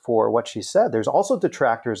her for what she said. There's also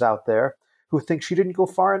detractors out there who think she didn't go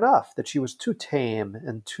far enough, that she was too tame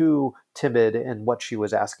and too timid in what she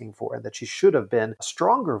was asking for, and that she should have been a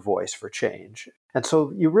stronger voice for change. And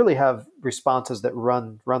so you really have responses that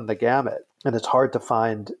run the gamut. And it's hard to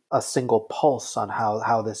find a single pulse on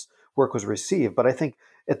how this work was received. But I think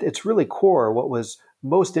at its really core, what was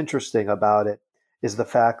most interesting about it is the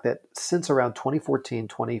fact that since around 2014,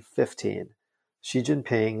 2015, Xi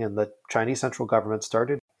Jinping and the Chinese central government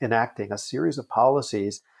started enacting a series of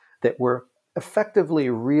policies that were effectively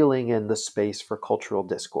reeling in the space for cultural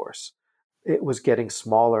discourse. It was getting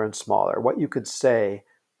smaller and smaller. What you could say,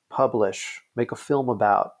 publish, make a film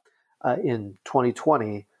about in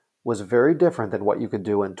 2020 was very different than what you could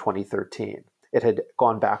do in 2013. It had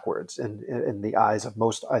gone backwards in the eyes of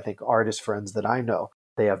most, I think, artist friends that I know.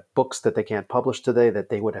 They have books that they can't publish today that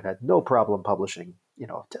they would have had no problem publishing,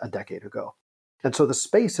 a decade ago. And so the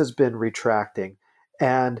space has been retracting,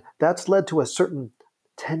 and that's led to a certain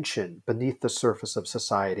tension beneath the surface of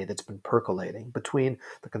society that's been percolating between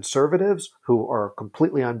the conservatives, who are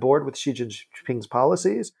completely on board with Xi Jinping's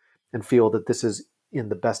policies and feel that this is in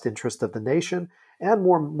the best interest of the nation, and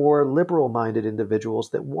more liberal-minded individuals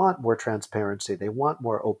that want more transparency, they want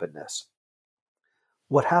more openness.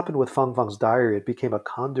 What happened with Fang Fang's diary, it became a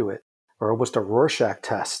conduit or almost a Rorschach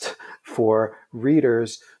test for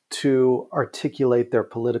readers to articulate their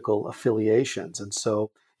political affiliations. And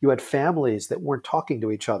so you had families that weren't talking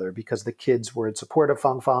to each other because the kids were in support of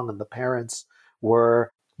Fang Fang and the parents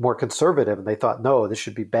were more conservative and they thought, no, this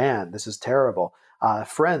should be banned. This is terrible.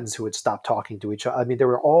 Friends who had stopped talking to each other. I mean, there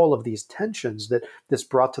were all of these tensions that this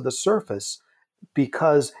brought to the surface,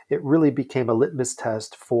 because it really became a litmus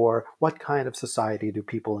test for what kind of society do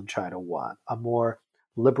people in China want? A more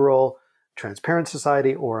liberal, transparent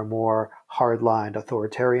society, or a more hardline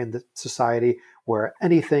authoritarian society where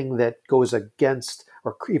anything that goes against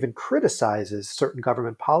or even criticizes certain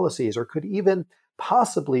government policies or could even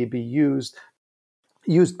possibly be used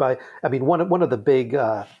by, I mean, one of the big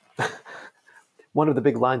one of the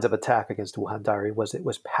big lines of attack against Wuhan Diary was it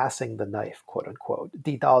was passing the knife, quote unquote.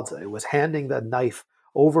 递刀子, it was handing the knife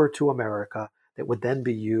over to America that would then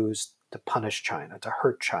be used to punish China, to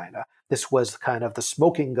hurt China. This was kind of the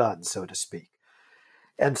smoking gun, so to speak.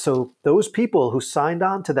 And so those people who signed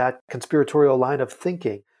on to that conspiratorial line of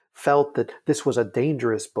thinking felt that this was a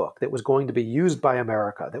dangerous book that was going to be used by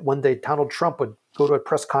America, that one day Donald Trump would go to a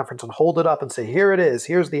press conference and hold it up and say, here it is,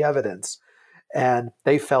 here's the evidence. And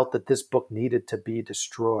they felt that this book needed to be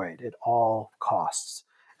destroyed at all costs.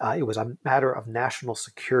 It was a matter of national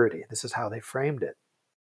security. This is how they framed it.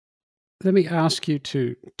 Let me ask you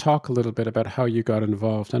to talk a little bit about how you got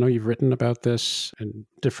involved. I know you've written about this in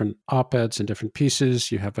different op-eds and different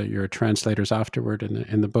pieces. You have your translators afterward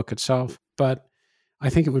in the book itself. But I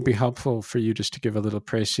think it would be helpful for you just to give a little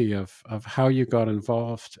précis of how you got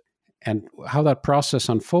involved and how that process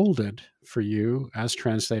unfolded for you as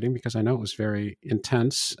translating, because I know it was very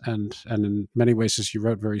intense and in many ways, as you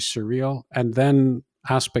wrote, very surreal, and then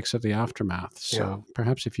aspects of the aftermath. So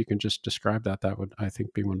perhaps if you can just describe that would, I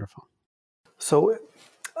think, be wonderful. So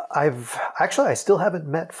I still haven't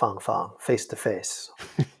met Fang Fang face to face.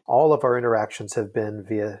 All of our interactions have been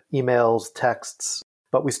via emails, texts,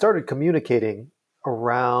 but we started communicating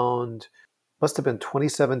around, must have been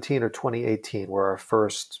 2017 or 2018, were our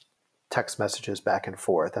first text messages back and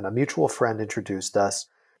forth. And a mutual friend introduced us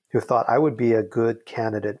who thought I would be a good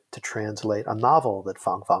candidate to translate a novel that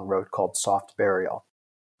Fang Fang wrote called Soft Burial.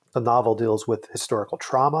 The novel deals with historical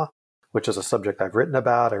trauma, which is a subject I've written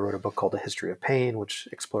about. I wrote a book called A History of Pain, which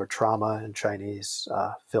explored trauma in Chinese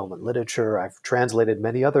film and literature. I've translated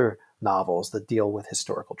many other novels that deal with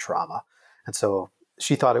historical trauma. And so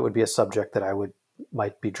she thought it would be a subject that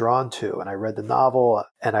might be drawn to. And I read the novel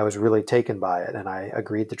and I was really taken by it. And I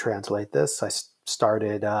agreed to translate this. I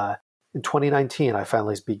started in 2019, I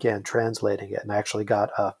finally began translating it. And I actually got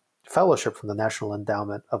a fellowship from the National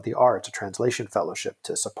Endowment of the Arts, a translation fellowship,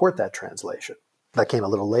 to support that translation. That came a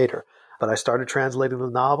little later. But I started translating the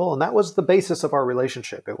novel, and that was the basis of our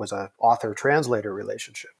relationship. It was an author-translator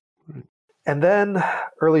relationship. Right. And then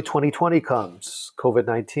early 2020 comes,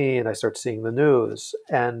 COVID-19, I start seeing the news.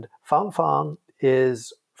 And Fang Fang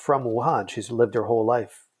is from Wuhan. She's lived her whole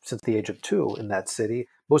life since the age of 2 in that city.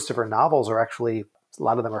 Most of her novels are actually, a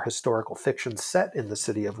lot of them are historical fiction set in the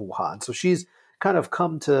city of Wuhan. So she's kind of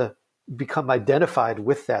come to become identified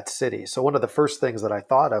with that city. So one of the first things that I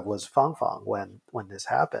thought of was Fang Fang when this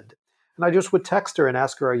happened. And I just would text her and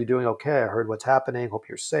ask her, are you doing okay? I heard what's happening. Hope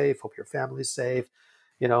you're safe. Hope your family's safe.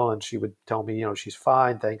 And she would tell me, she's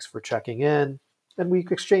fine. Thanks for checking in. And we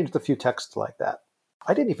exchanged a few texts like that.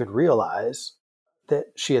 I didn't even realize that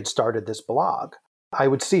she had started this blog. I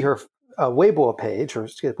would see her Weibo page,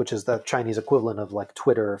 which is the Chinese equivalent of like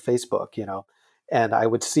Twitter or Facebook, and I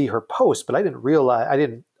would see her post, but I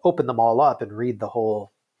didn't open them all up and read the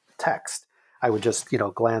whole text. I would just,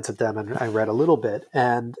 glance at them, and I read a little bit.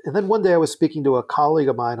 And then one day I was speaking to a colleague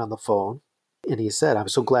of mine on the phone, and he said, I'm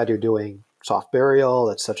so glad you're doing Soft Burial.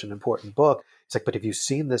 That's such an important book. He's like, but have you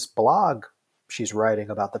seen this blog she's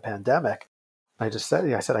writing about the pandemic? I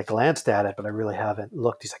said, I glanced at it, but I really haven't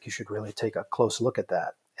looked. He's like, you should really take a close look at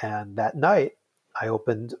that. And that night I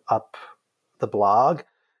opened up the blog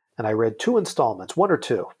and I read 2 installments, 1 or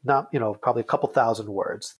 2, not, probably a couple thousand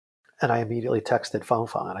words. And I immediately texted Fang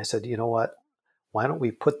Fang and I said, you know what? Why don't we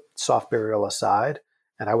put Soft Burial aside?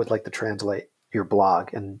 And I would like to translate your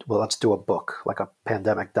blog, and let's do a book, like a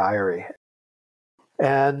pandemic diary.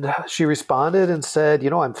 And she responded and said,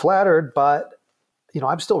 I'm flattered, but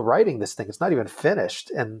I'm still writing this thing. It's not even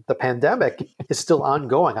finished. And the pandemic is still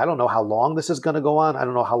ongoing. I don't know how long this is going to go on. I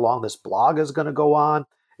don't know how long this blog is going to go on.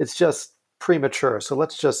 It's just premature. So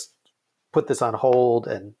let's just put this on hold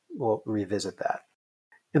and we'll revisit that.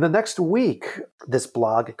 In the next week, this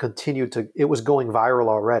blog it was going viral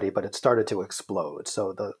already, but it started to explode.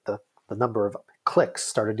 So the number of clicks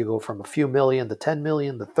started to go from a few million to 10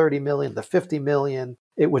 million, to 30 million, to 50 million.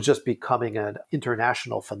 It was just becoming an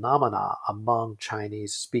international phenomena among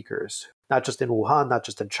Chinese speakers, not just in Wuhan, not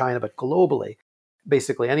just in China, but globally.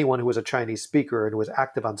 Basically, anyone who was a Chinese speaker and was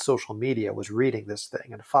active on social media was reading this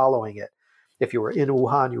thing and following it. If you were in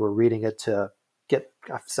Wuhan, you were reading it to get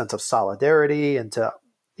a sense of solidarity and to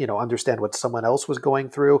understand what someone else was going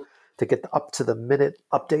through, to get up to the minute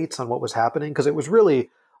updates on what was happening, because it was really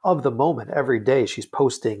of the moment. Every day she's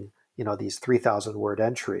posting these 3,000 word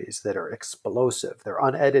entries that are explosive. They're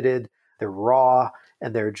unedited, they're raw,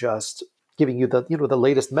 and they're just giving you the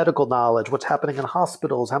latest medical knowledge, what's happening in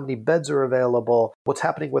hospitals, how many beds are available, what's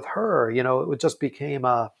happening with her. It just became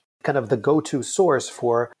a kind of the go-to source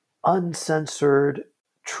for uncensored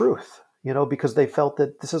truth, because they felt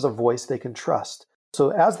that this is a voice they can trust. So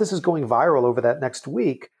as this is going viral over that next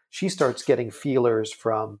week, she starts getting feelers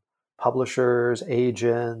from publishers,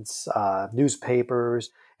 agents, newspapers,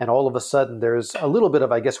 and all of a sudden there's a little bit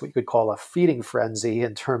of, I guess what you could call a feeding frenzy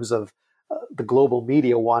in terms of the global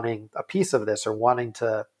media wanting a piece of this or wanting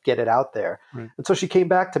to get it out there. Right. And so she came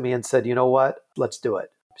back to me and said, you know what, let's do it.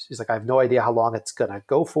 She's like, I have no idea how long it's going to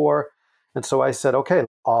go for. And so I said, okay,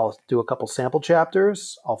 I'll do a couple sample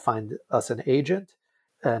chapters. I'll find us an agent.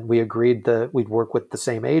 And we agreed that we'd work with the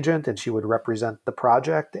same agent and she would represent the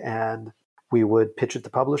project, and we would pitch it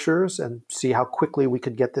to publishers and see how quickly we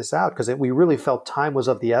could get this out. Because we really felt time was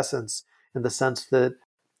of the essence, in the sense that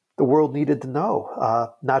the world needed to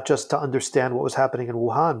know, not just to understand what was happening in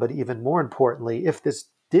Wuhan, but even more importantly, if this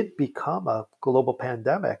did become a global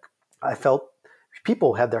pandemic, I felt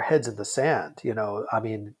people had their heads in the sand.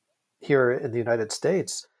 Here in the United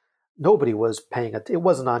States, nobody was paying it. It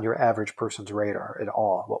wasn't on your average person's radar at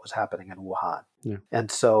all, what was happening in Wuhan. Yeah. And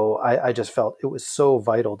so I just felt it was so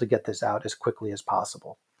vital to get this out as quickly as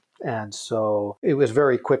possible. And so it was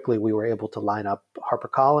very quickly we were able to line up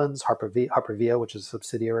HarperCollins, HarperVia, which is a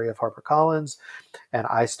subsidiary of HarperCollins. And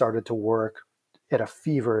I started to work at a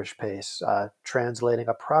feverish pace, translating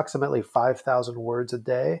approximately 5,000 words a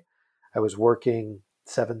day. I was working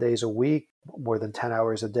 7 days a week, more than 10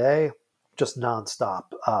 hours a day, just nonstop.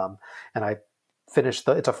 And I finished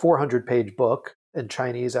it's a 400-page book. In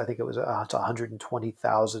Chinese, I think it's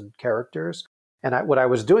 120,000 characters. And what I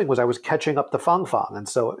was doing was I was catching up to Fang Fang. And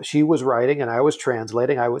so she was writing and I was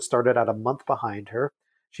translating. I started out a month behind her.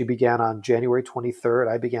 She began on January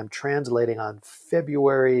 23rd. I began translating on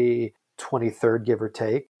February 23rd, give or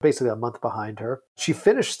take, basically a month behind her. She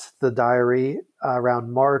finished the diary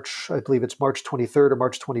around March, I believe it's March 23rd or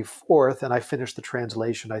March 24th, and I finished the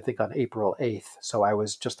translation, I think, on April 8th. So I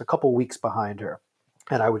was just a couple weeks behind her,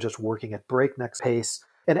 and I was just working at breakneck pace.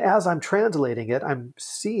 And as I'm translating it, I'm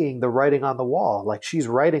seeing the writing on the wall. Like she's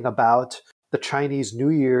writing about the Chinese New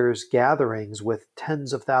Year's gatherings with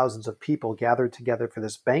tens of thousands of people gathered together for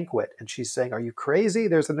this banquet. And she's saying, are you crazy?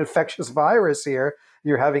 There's an infectious virus here.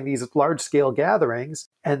 You're having these large-scale gatherings.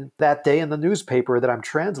 And that day in the newspaper that I'm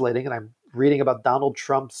translating, and I'm reading about Donald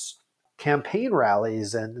Trump's campaign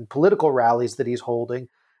rallies and political rallies that he's holding.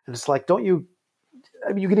 And it's like, you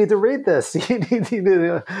need to read this.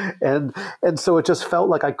 And so it just felt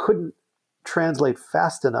like I couldn't translate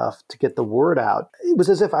fast enough to get the word out. It was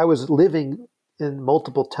as if I was living in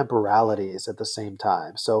multiple temporalities at the same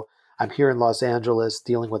time. So I'm here in Los Angeles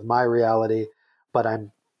dealing with my reality, but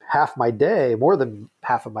more than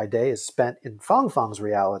half of my day is spent in Fang Fang's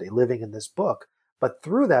reality, living in this book. But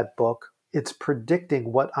through that book, it's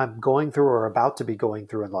predicting what I'm going through or about to be going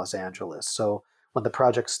through in Los Angeles. So when the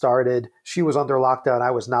project started, she was under lockdown. I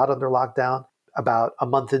was not under lockdown. About a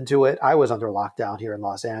month into it, I was under lockdown here in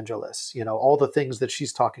Los Angeles. All the things that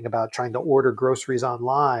she's talking about, trying to order groceries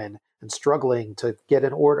online and struggling to get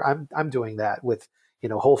an order. I'm doing that with,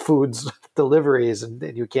 Whole Foods deliveries, and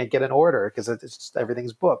you can't get an order because it's just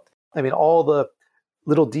everything's booked. I mean, all the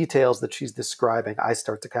little details that she's describing, I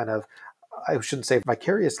start to I shouldn't say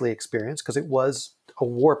vicariously experience, because it was a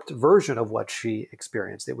warped version of what she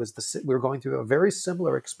experienced. We were going through a very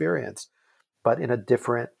similar experience, but in a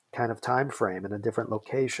different kind of time frame, in a different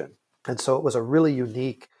location. And so it was a really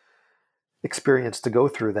unique experience to go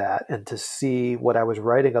through that and to see what I was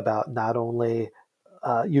writing about. Not only,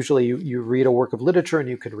 usually you read a work of literature and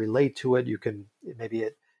you can relate to it, maybe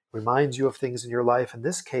it reminds you of things in your life. In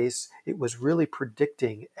this case, it was really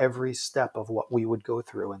predicting every step of what we would go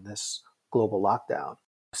through in this global lockdown.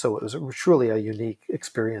 So it was truly a unique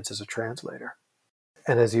experience as a translator.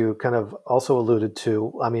 And as you kind of also alluded to,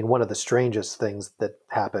 one of the strangest things that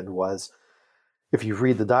happened was, if you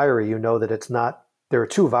read the diary, you know that there are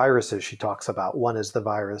two viruses she talks about. One is the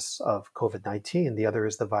virus of COVID-19. The other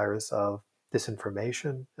is the virus of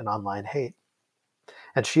disinformation and online hate.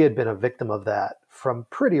 And she had been a victim of that from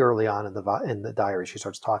pretty early on in the diary. She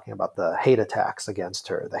starts talking about the hate attacks against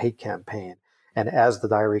her, the hate campaign. And as the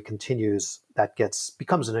diary continues, that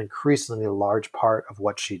becomes an increasingly large part of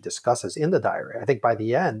what she discusses in the diary. I think by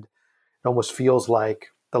the end, it almost feels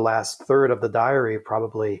like the last third of the diary,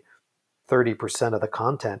 probably 30% of the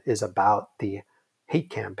content, is about the hate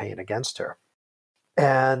campaign against her.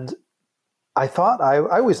 And I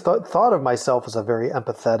always thought of myself as a very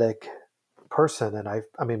empathetic person.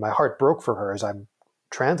 And my heart broke for her as I'm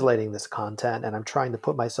translating this content, and I'm trying to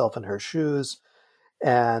put myself in her shoes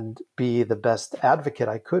and be the best advocate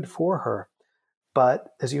I could for her.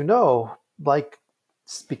 But as you know, like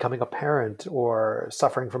becoming a parent or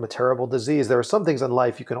suffering from a terrible disease, there are some things in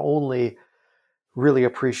life you can only really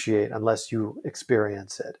appreciate unless you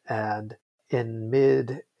experience it. And in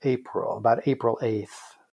mid-April, about April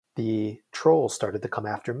 8th, the trolls started to come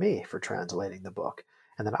after me for translating the book.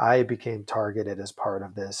 And then I became targeted as part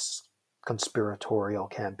of this conspiratorial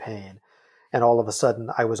campaign. And all of a sudden,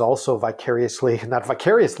 I was also not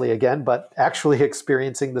vicariously again, but actually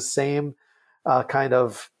experiencing the same kind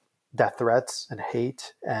of death threats and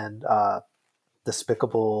hate and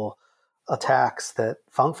despicable attacks that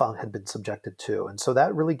Fang Fang had been subjected to. And so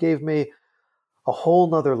that really gave me a whole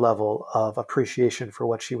nother level of appreciation for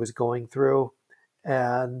what she was going through.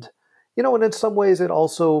 And, and in some ways it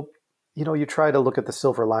also, you try to look at the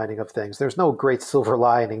silver lining of things. There's no great silver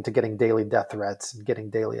lining to getting daily death threats and getting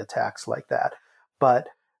daily attacks like that. But,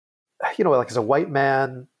 like as a white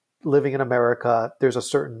man living in America, there's a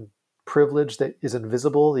certain privilege that is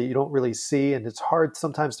invisible that you don't really see. And it's hard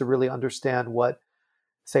sometimes to really understand what,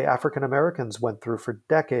 say, African Americans went through for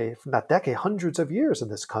hundreds of years in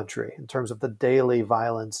this country in terms of the daily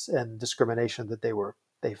violence and discrimination that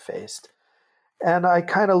they faced. And I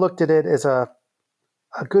kind of looked at it as a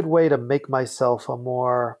good way to make myself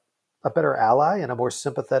a better ally and a more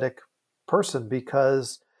sympathetic person,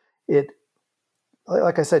 because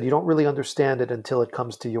like I said, you don't really understand it until it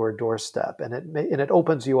comes to your doorstep, and it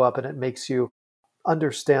opens you up and it makes you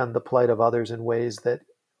understand the plight of others in ways that,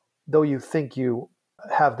 though you think you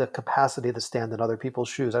have the capacity to stand in other people's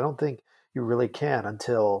shoes, I don't think you really can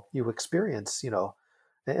until you experience,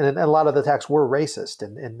 and a lot of the attacks were racist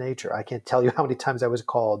in nature. I can't tell you how many times I was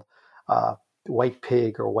called white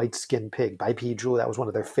pig or white skin pig. Bai Pi Zhu, that was one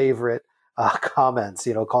of their favorite comments,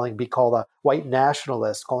 be called a white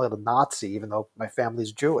nationalist, calling it a Nazi, even though my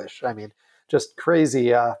family's Jewish. I mean, just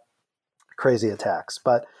crazy crazy attacks.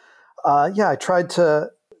 But yeah, I tried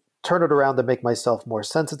to turn it around to make myself more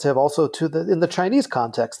sensitive. Also, in the Chinese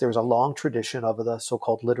context, there's a long tradition of the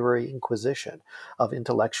so-called literary inquisition of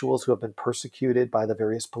intellectuals who have been persecuted by the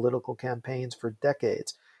various political campaigns for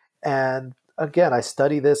decades. And again, I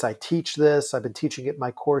study this, I teach this, I've been teaching it in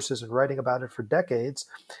my courses and writing about it for decades.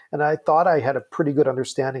 And I thought I had a pretty good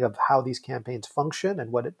understanding of how these campaigns function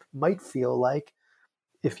and what it might feel like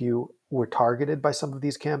if you were targeted by some of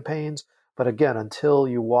these campaigns. But again, until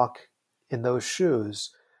you walk in those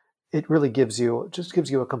shoes, it really gives you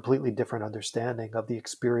a completely different understanding of the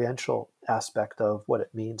experiential aspect of what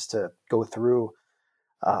it means to go through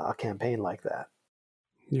a campaign like that.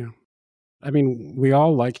 Yeah. I mean, we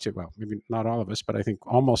all like to, well, maybe not all of us, but I think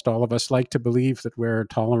almost all of us like to believe that we're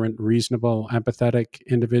tolerant, reasonable, empathetic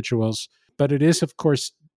individuals. But it is, of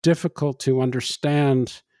course, difficult to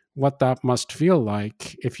understand what that must feel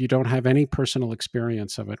like if you don't have any personal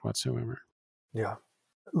experience of it whatsoever. Yeah.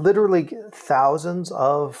 Literally thousands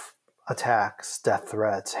of attacks, death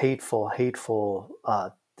threats, hateful,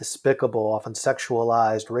 despicable, often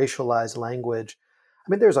sexualized, racialized language. I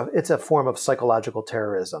mean, it's a form of psychological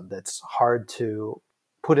terrorism that's hard to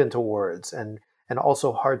put into words and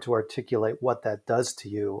also hard to articulate what that does to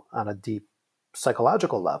you on a deep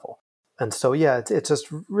psychological level. And so, yeah, it's just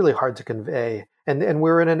really hard to convey. And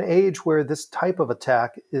we're in an age where this type of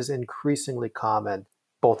attack is increasingly common,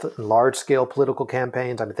 both in large-scale political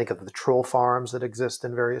campaigns. I mean, think of the troll farms that exist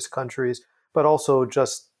in various countries, but also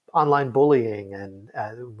just online bullying and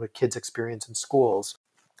what kids experience in schools.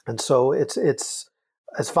 And so it's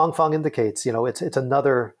as Fang Fang indicates,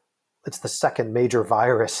 it's the second major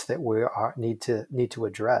virus that we need to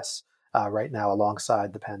address right now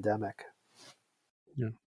alongside the pandemic. Yeah.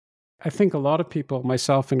 I think a lot of people,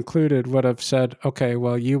 myself included, would have said, okay,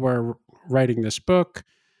 well, you are writing this book,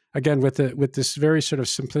 again, with this very sort of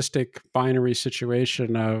simplistic binary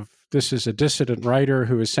situation of this is a dissident writer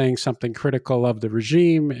who is saying something critical of the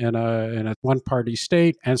regime in a one-party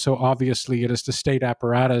state, and so obviously it is the state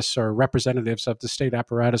apparatus or representatives of the state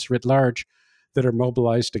apparatus writ large that are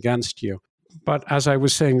mobilized against you. But as I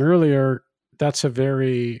was saying earlier, that's a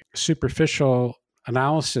very superficial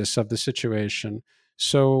analysis of the situation.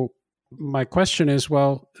 So my question is,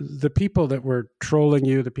 well, the people that were trolling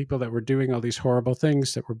you, the people that were doing all these horrible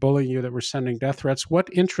things, that were bullying you, that were sending death threats, what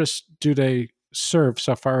interests do they serve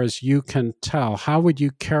so far as you can tell? How would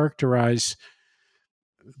you characterize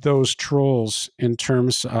those trolls in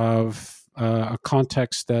terms of a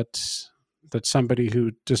context that somebody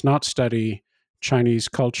who does not study Chinese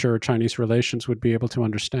culture or Chinese relations would be able to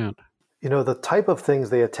understand? The type of things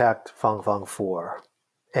they attacked Fang Fang for,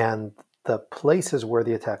 and the places where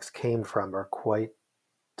the attacks came from are quite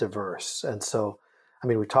diverse. And so, I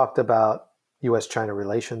mean, we talked about U.S.-China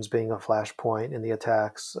relations being a flashpoint in the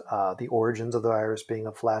attacks, the origins of the virus being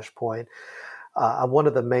a flashpoint. One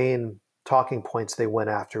of the main talking points they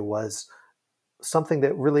went after was something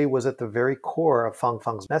that really was at the very core of Fang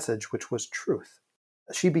Fang's message, which was truth.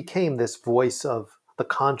 She became this voice of the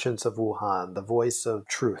conscience of Wuhan, the voice of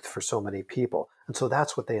truth for so many people. And so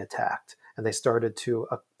that's what they attacked. And they started to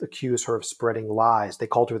accuse her of spreading lies. They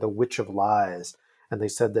called her the witch of lies. And they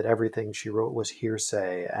said that everything she wrote was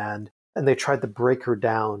hearsay. And they tried to break her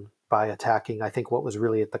down by attacking, I think, what was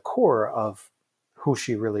really at the core of who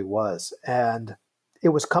she really was. And it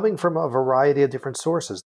was coming from a variety of different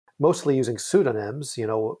sources, mostly using pseudonyms,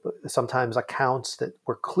 sometimes accounts that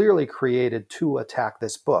were clearly created to attack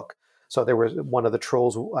this book. So there was one of the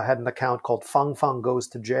trolls had an account called Fang Fang Goes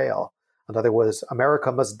to Jail. Another was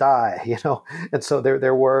America Must Die, And so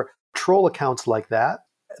there were troll accounts like that.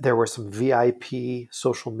 There were some VIP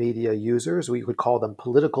social media users. We would call them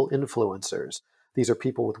political influencers. These are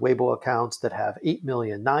people with Weibo accounts that have 8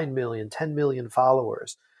 million, 9 million, 10 million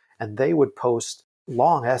followers. And they would post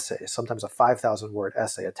long essays, sometimes a 5,000-word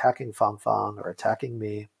essay attacking Fang Fang or attacking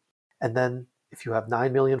me. And then if you have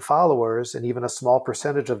 9 million followers and even a small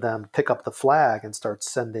percentage of them pick up the flag and start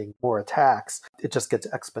sending more attacks, it just gets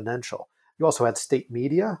exponential. You also had state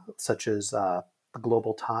media, such as the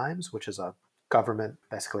Global Times, which is a government,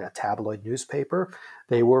 basically a tabloid newspaper.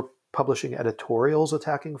 They were publishing editorials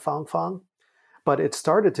attacking Fang Fang. But it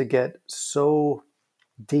started to get so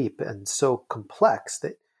deep and so complex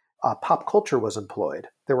that pop culture was employed.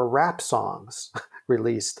 There were rap songs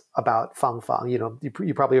released about Fang Fang.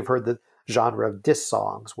 You probably have heard the genre of diss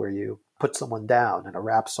songs where you put someone down in a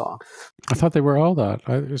rap song. I thought they were all that.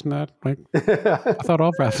 Isn't that like? I thought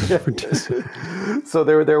all raps were diss. So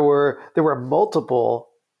there were multiple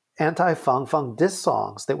anti-Fang Fang diss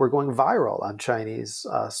songs that were going viral on Chinese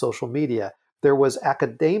social media. There was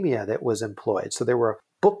academia that was employed. So there were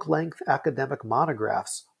book-length academic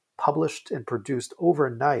monographs published and produced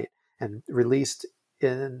overnight and released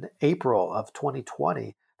in April of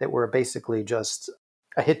 2020 that were basically just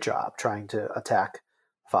a hit job trying to attack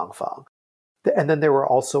Fang Fang. And then there were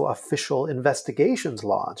also official investigations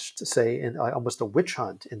launched, say, in almost a witch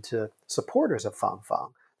hunt into supporters of Fang Fang.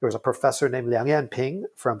 There was a professor named Liang Yanping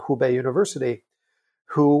from Hubei University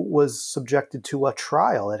who was subjected to a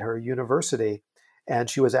trial at her university. And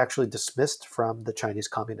she was actually dismissed from the Chinese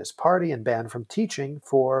Communist Party and banned from teaching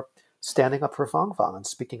for standing up for Fang Fang and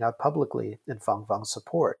speaking out publicly in Fang Fang's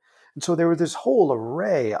support. And so there was this whole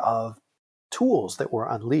array of tools that were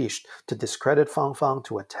unleashed to discredit Fang Fang,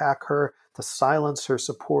 to attack her, to silence her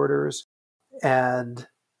supporters. And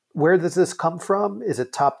where does this come from? Is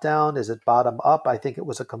it top down? Is it bottom up? I think it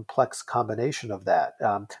was a complex combination of that.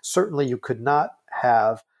 Certainly, you could not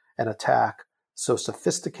have an attack so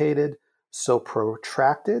sophisticated, so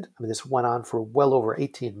protracted. I mean, this went on for well over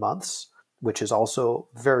 18 months, which is also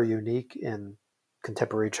very unique in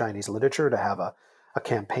contemporary Chinese literature to have a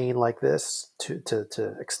campaign like this to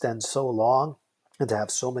extend so long and to have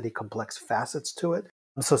so many complex facets to it.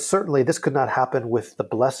 So certainly this could not happen with the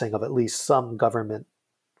blessing of at least some government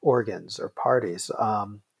organs or parties,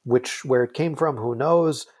 where it came from, who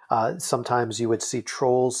knows? Sometimes you would see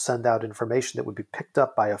trolls send out information that would be picked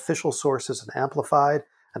up by official sources and amplified.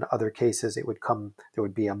 In other cases, there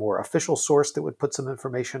would be a more official source that would put some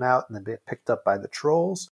information out and then be picked up by the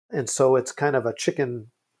trolls. And so it's kind of a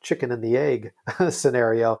chicken and the egg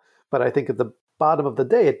scenario. But I think at the bottom of the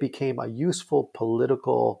day, it became a useful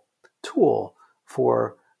political tool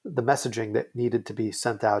for the messaging that needed to be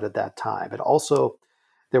sent out at that time. And also,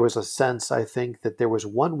 there was a sense, I think, that there was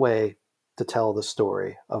one way to tell the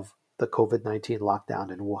story of the COVID-19 lockdown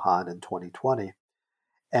in Wuhan in 2020.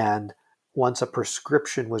 And once a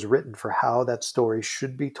prescription was written for how that story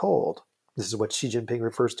should be told, this is what Xi Jinping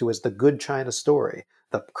refers to as the good China story,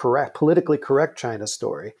 the politically correct China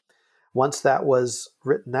story. Once that was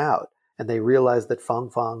written out and they realized that Fang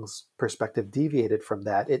Fang's perspective deviated from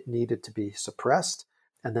that, it needed to be suppressed,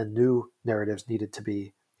 and then new narratives needed to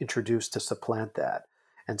be introduced to supplant that.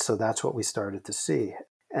 And so that's what we started to see.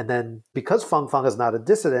 And then because Fang Fang is not a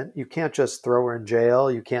dissident, you can't just throw her in jail,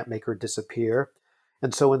 you can't make her disappear.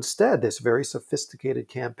 And so instead, this very sophisticated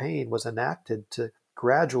campaign was enacted to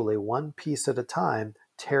gradually, one piece at a time,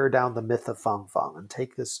 tear down the myth of Fang Fang and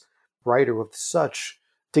take this writer with such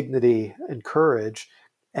dignity and courage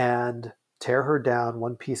and tear her down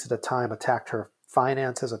one piece at a time, attacked her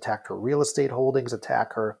finances, attacked her real estate holdings,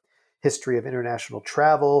 attack her history of international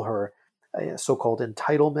travel, her so-called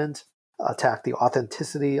entitlement, attack the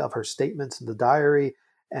authenticity of her statements in the diary,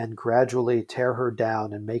 and gradually tear her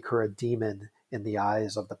down and make her a demon in the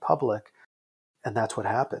eyes of the public. And that's what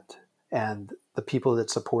happened. And the people that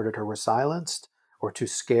supported her were silenced or too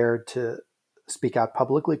scared to speak out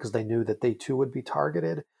publicly because they knew that they too would be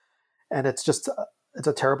targeted. And it's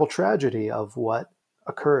a terrible tragedy of what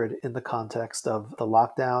occurred in the context of the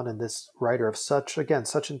lockdown and this writer of such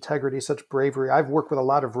integrity, such bravery. I've worked with a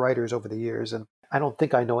lot of writers over the years, and I don't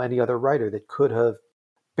think I know any other writer that could have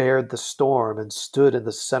bared the storm and stood in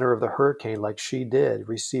the center of the hurricane like she did,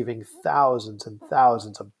 receiving thousands and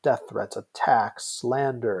thousands of death threats, attacks,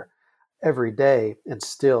 slander every day, and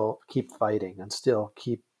still keep fighting and still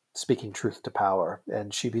keep speaking truth to power.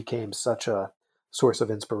 And she became such a source of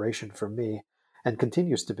inspiration for me and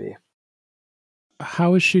continues to be.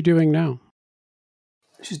 How is she doing now?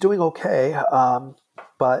 She's doing okay,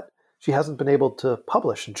 but she hasn't been able to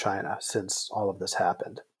publish in China since all of this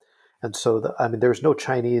happened. And so, there's no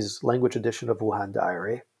Chinese language edition of Wuhan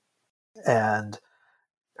Diary. And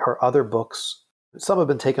her other books, some have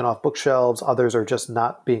been taken off bookshelves, others are just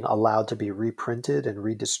not being allowed to be reprinted and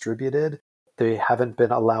redistributed. They haven't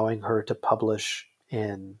been allowing her to publish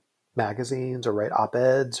in magazines or write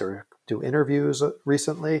op-eds or do interviews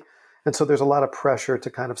recently. And so there's a lot of pressure to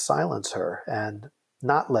kind of silence her and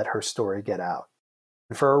not let her story get out.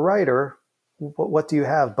 And for a writer, what do you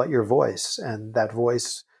have but your voice? And that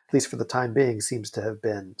voice, at least for the time being, seems to have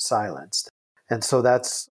been silenced. And so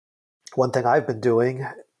that's one thing I've been doing,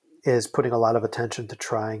 is putting a lot of attention to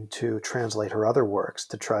trying to translate her other works,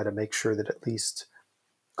 to try to make sure that at least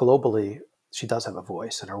globally she does have a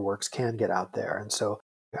voice and her works can get out there. And so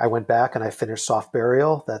I went back and I finished Soft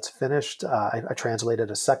Burial. That's finished. I translated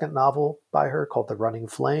a second novel by her called The Running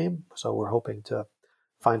Flame. So we're hoping to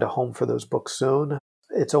find a home for those books soon.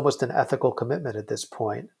 It's almost an ethical commitment at this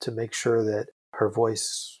point to make sure that her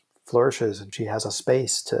voice flourishes and she has a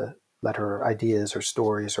space to let her ideas or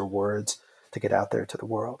stories or words to get out there to the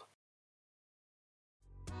world.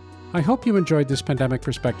 I hope you enjoyed this Pandemic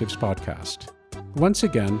Perspectives podcast. Once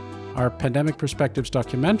again, Our Pandemic Perspectives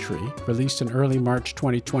documentary, released in early March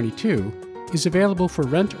 2022, is available for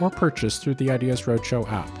rent or purchase through the Ideas Roadshow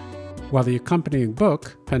app, while the accompanying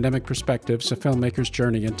book, Pandemic Perspectives, A Filmmaker's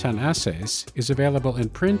Journey in 10 Essays, is available in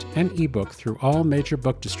print and ebook through all major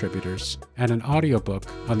book distributors and an audiobook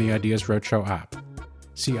on the Ideas Roadshow app.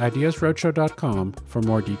 See ideasroadshow.com for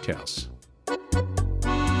more details.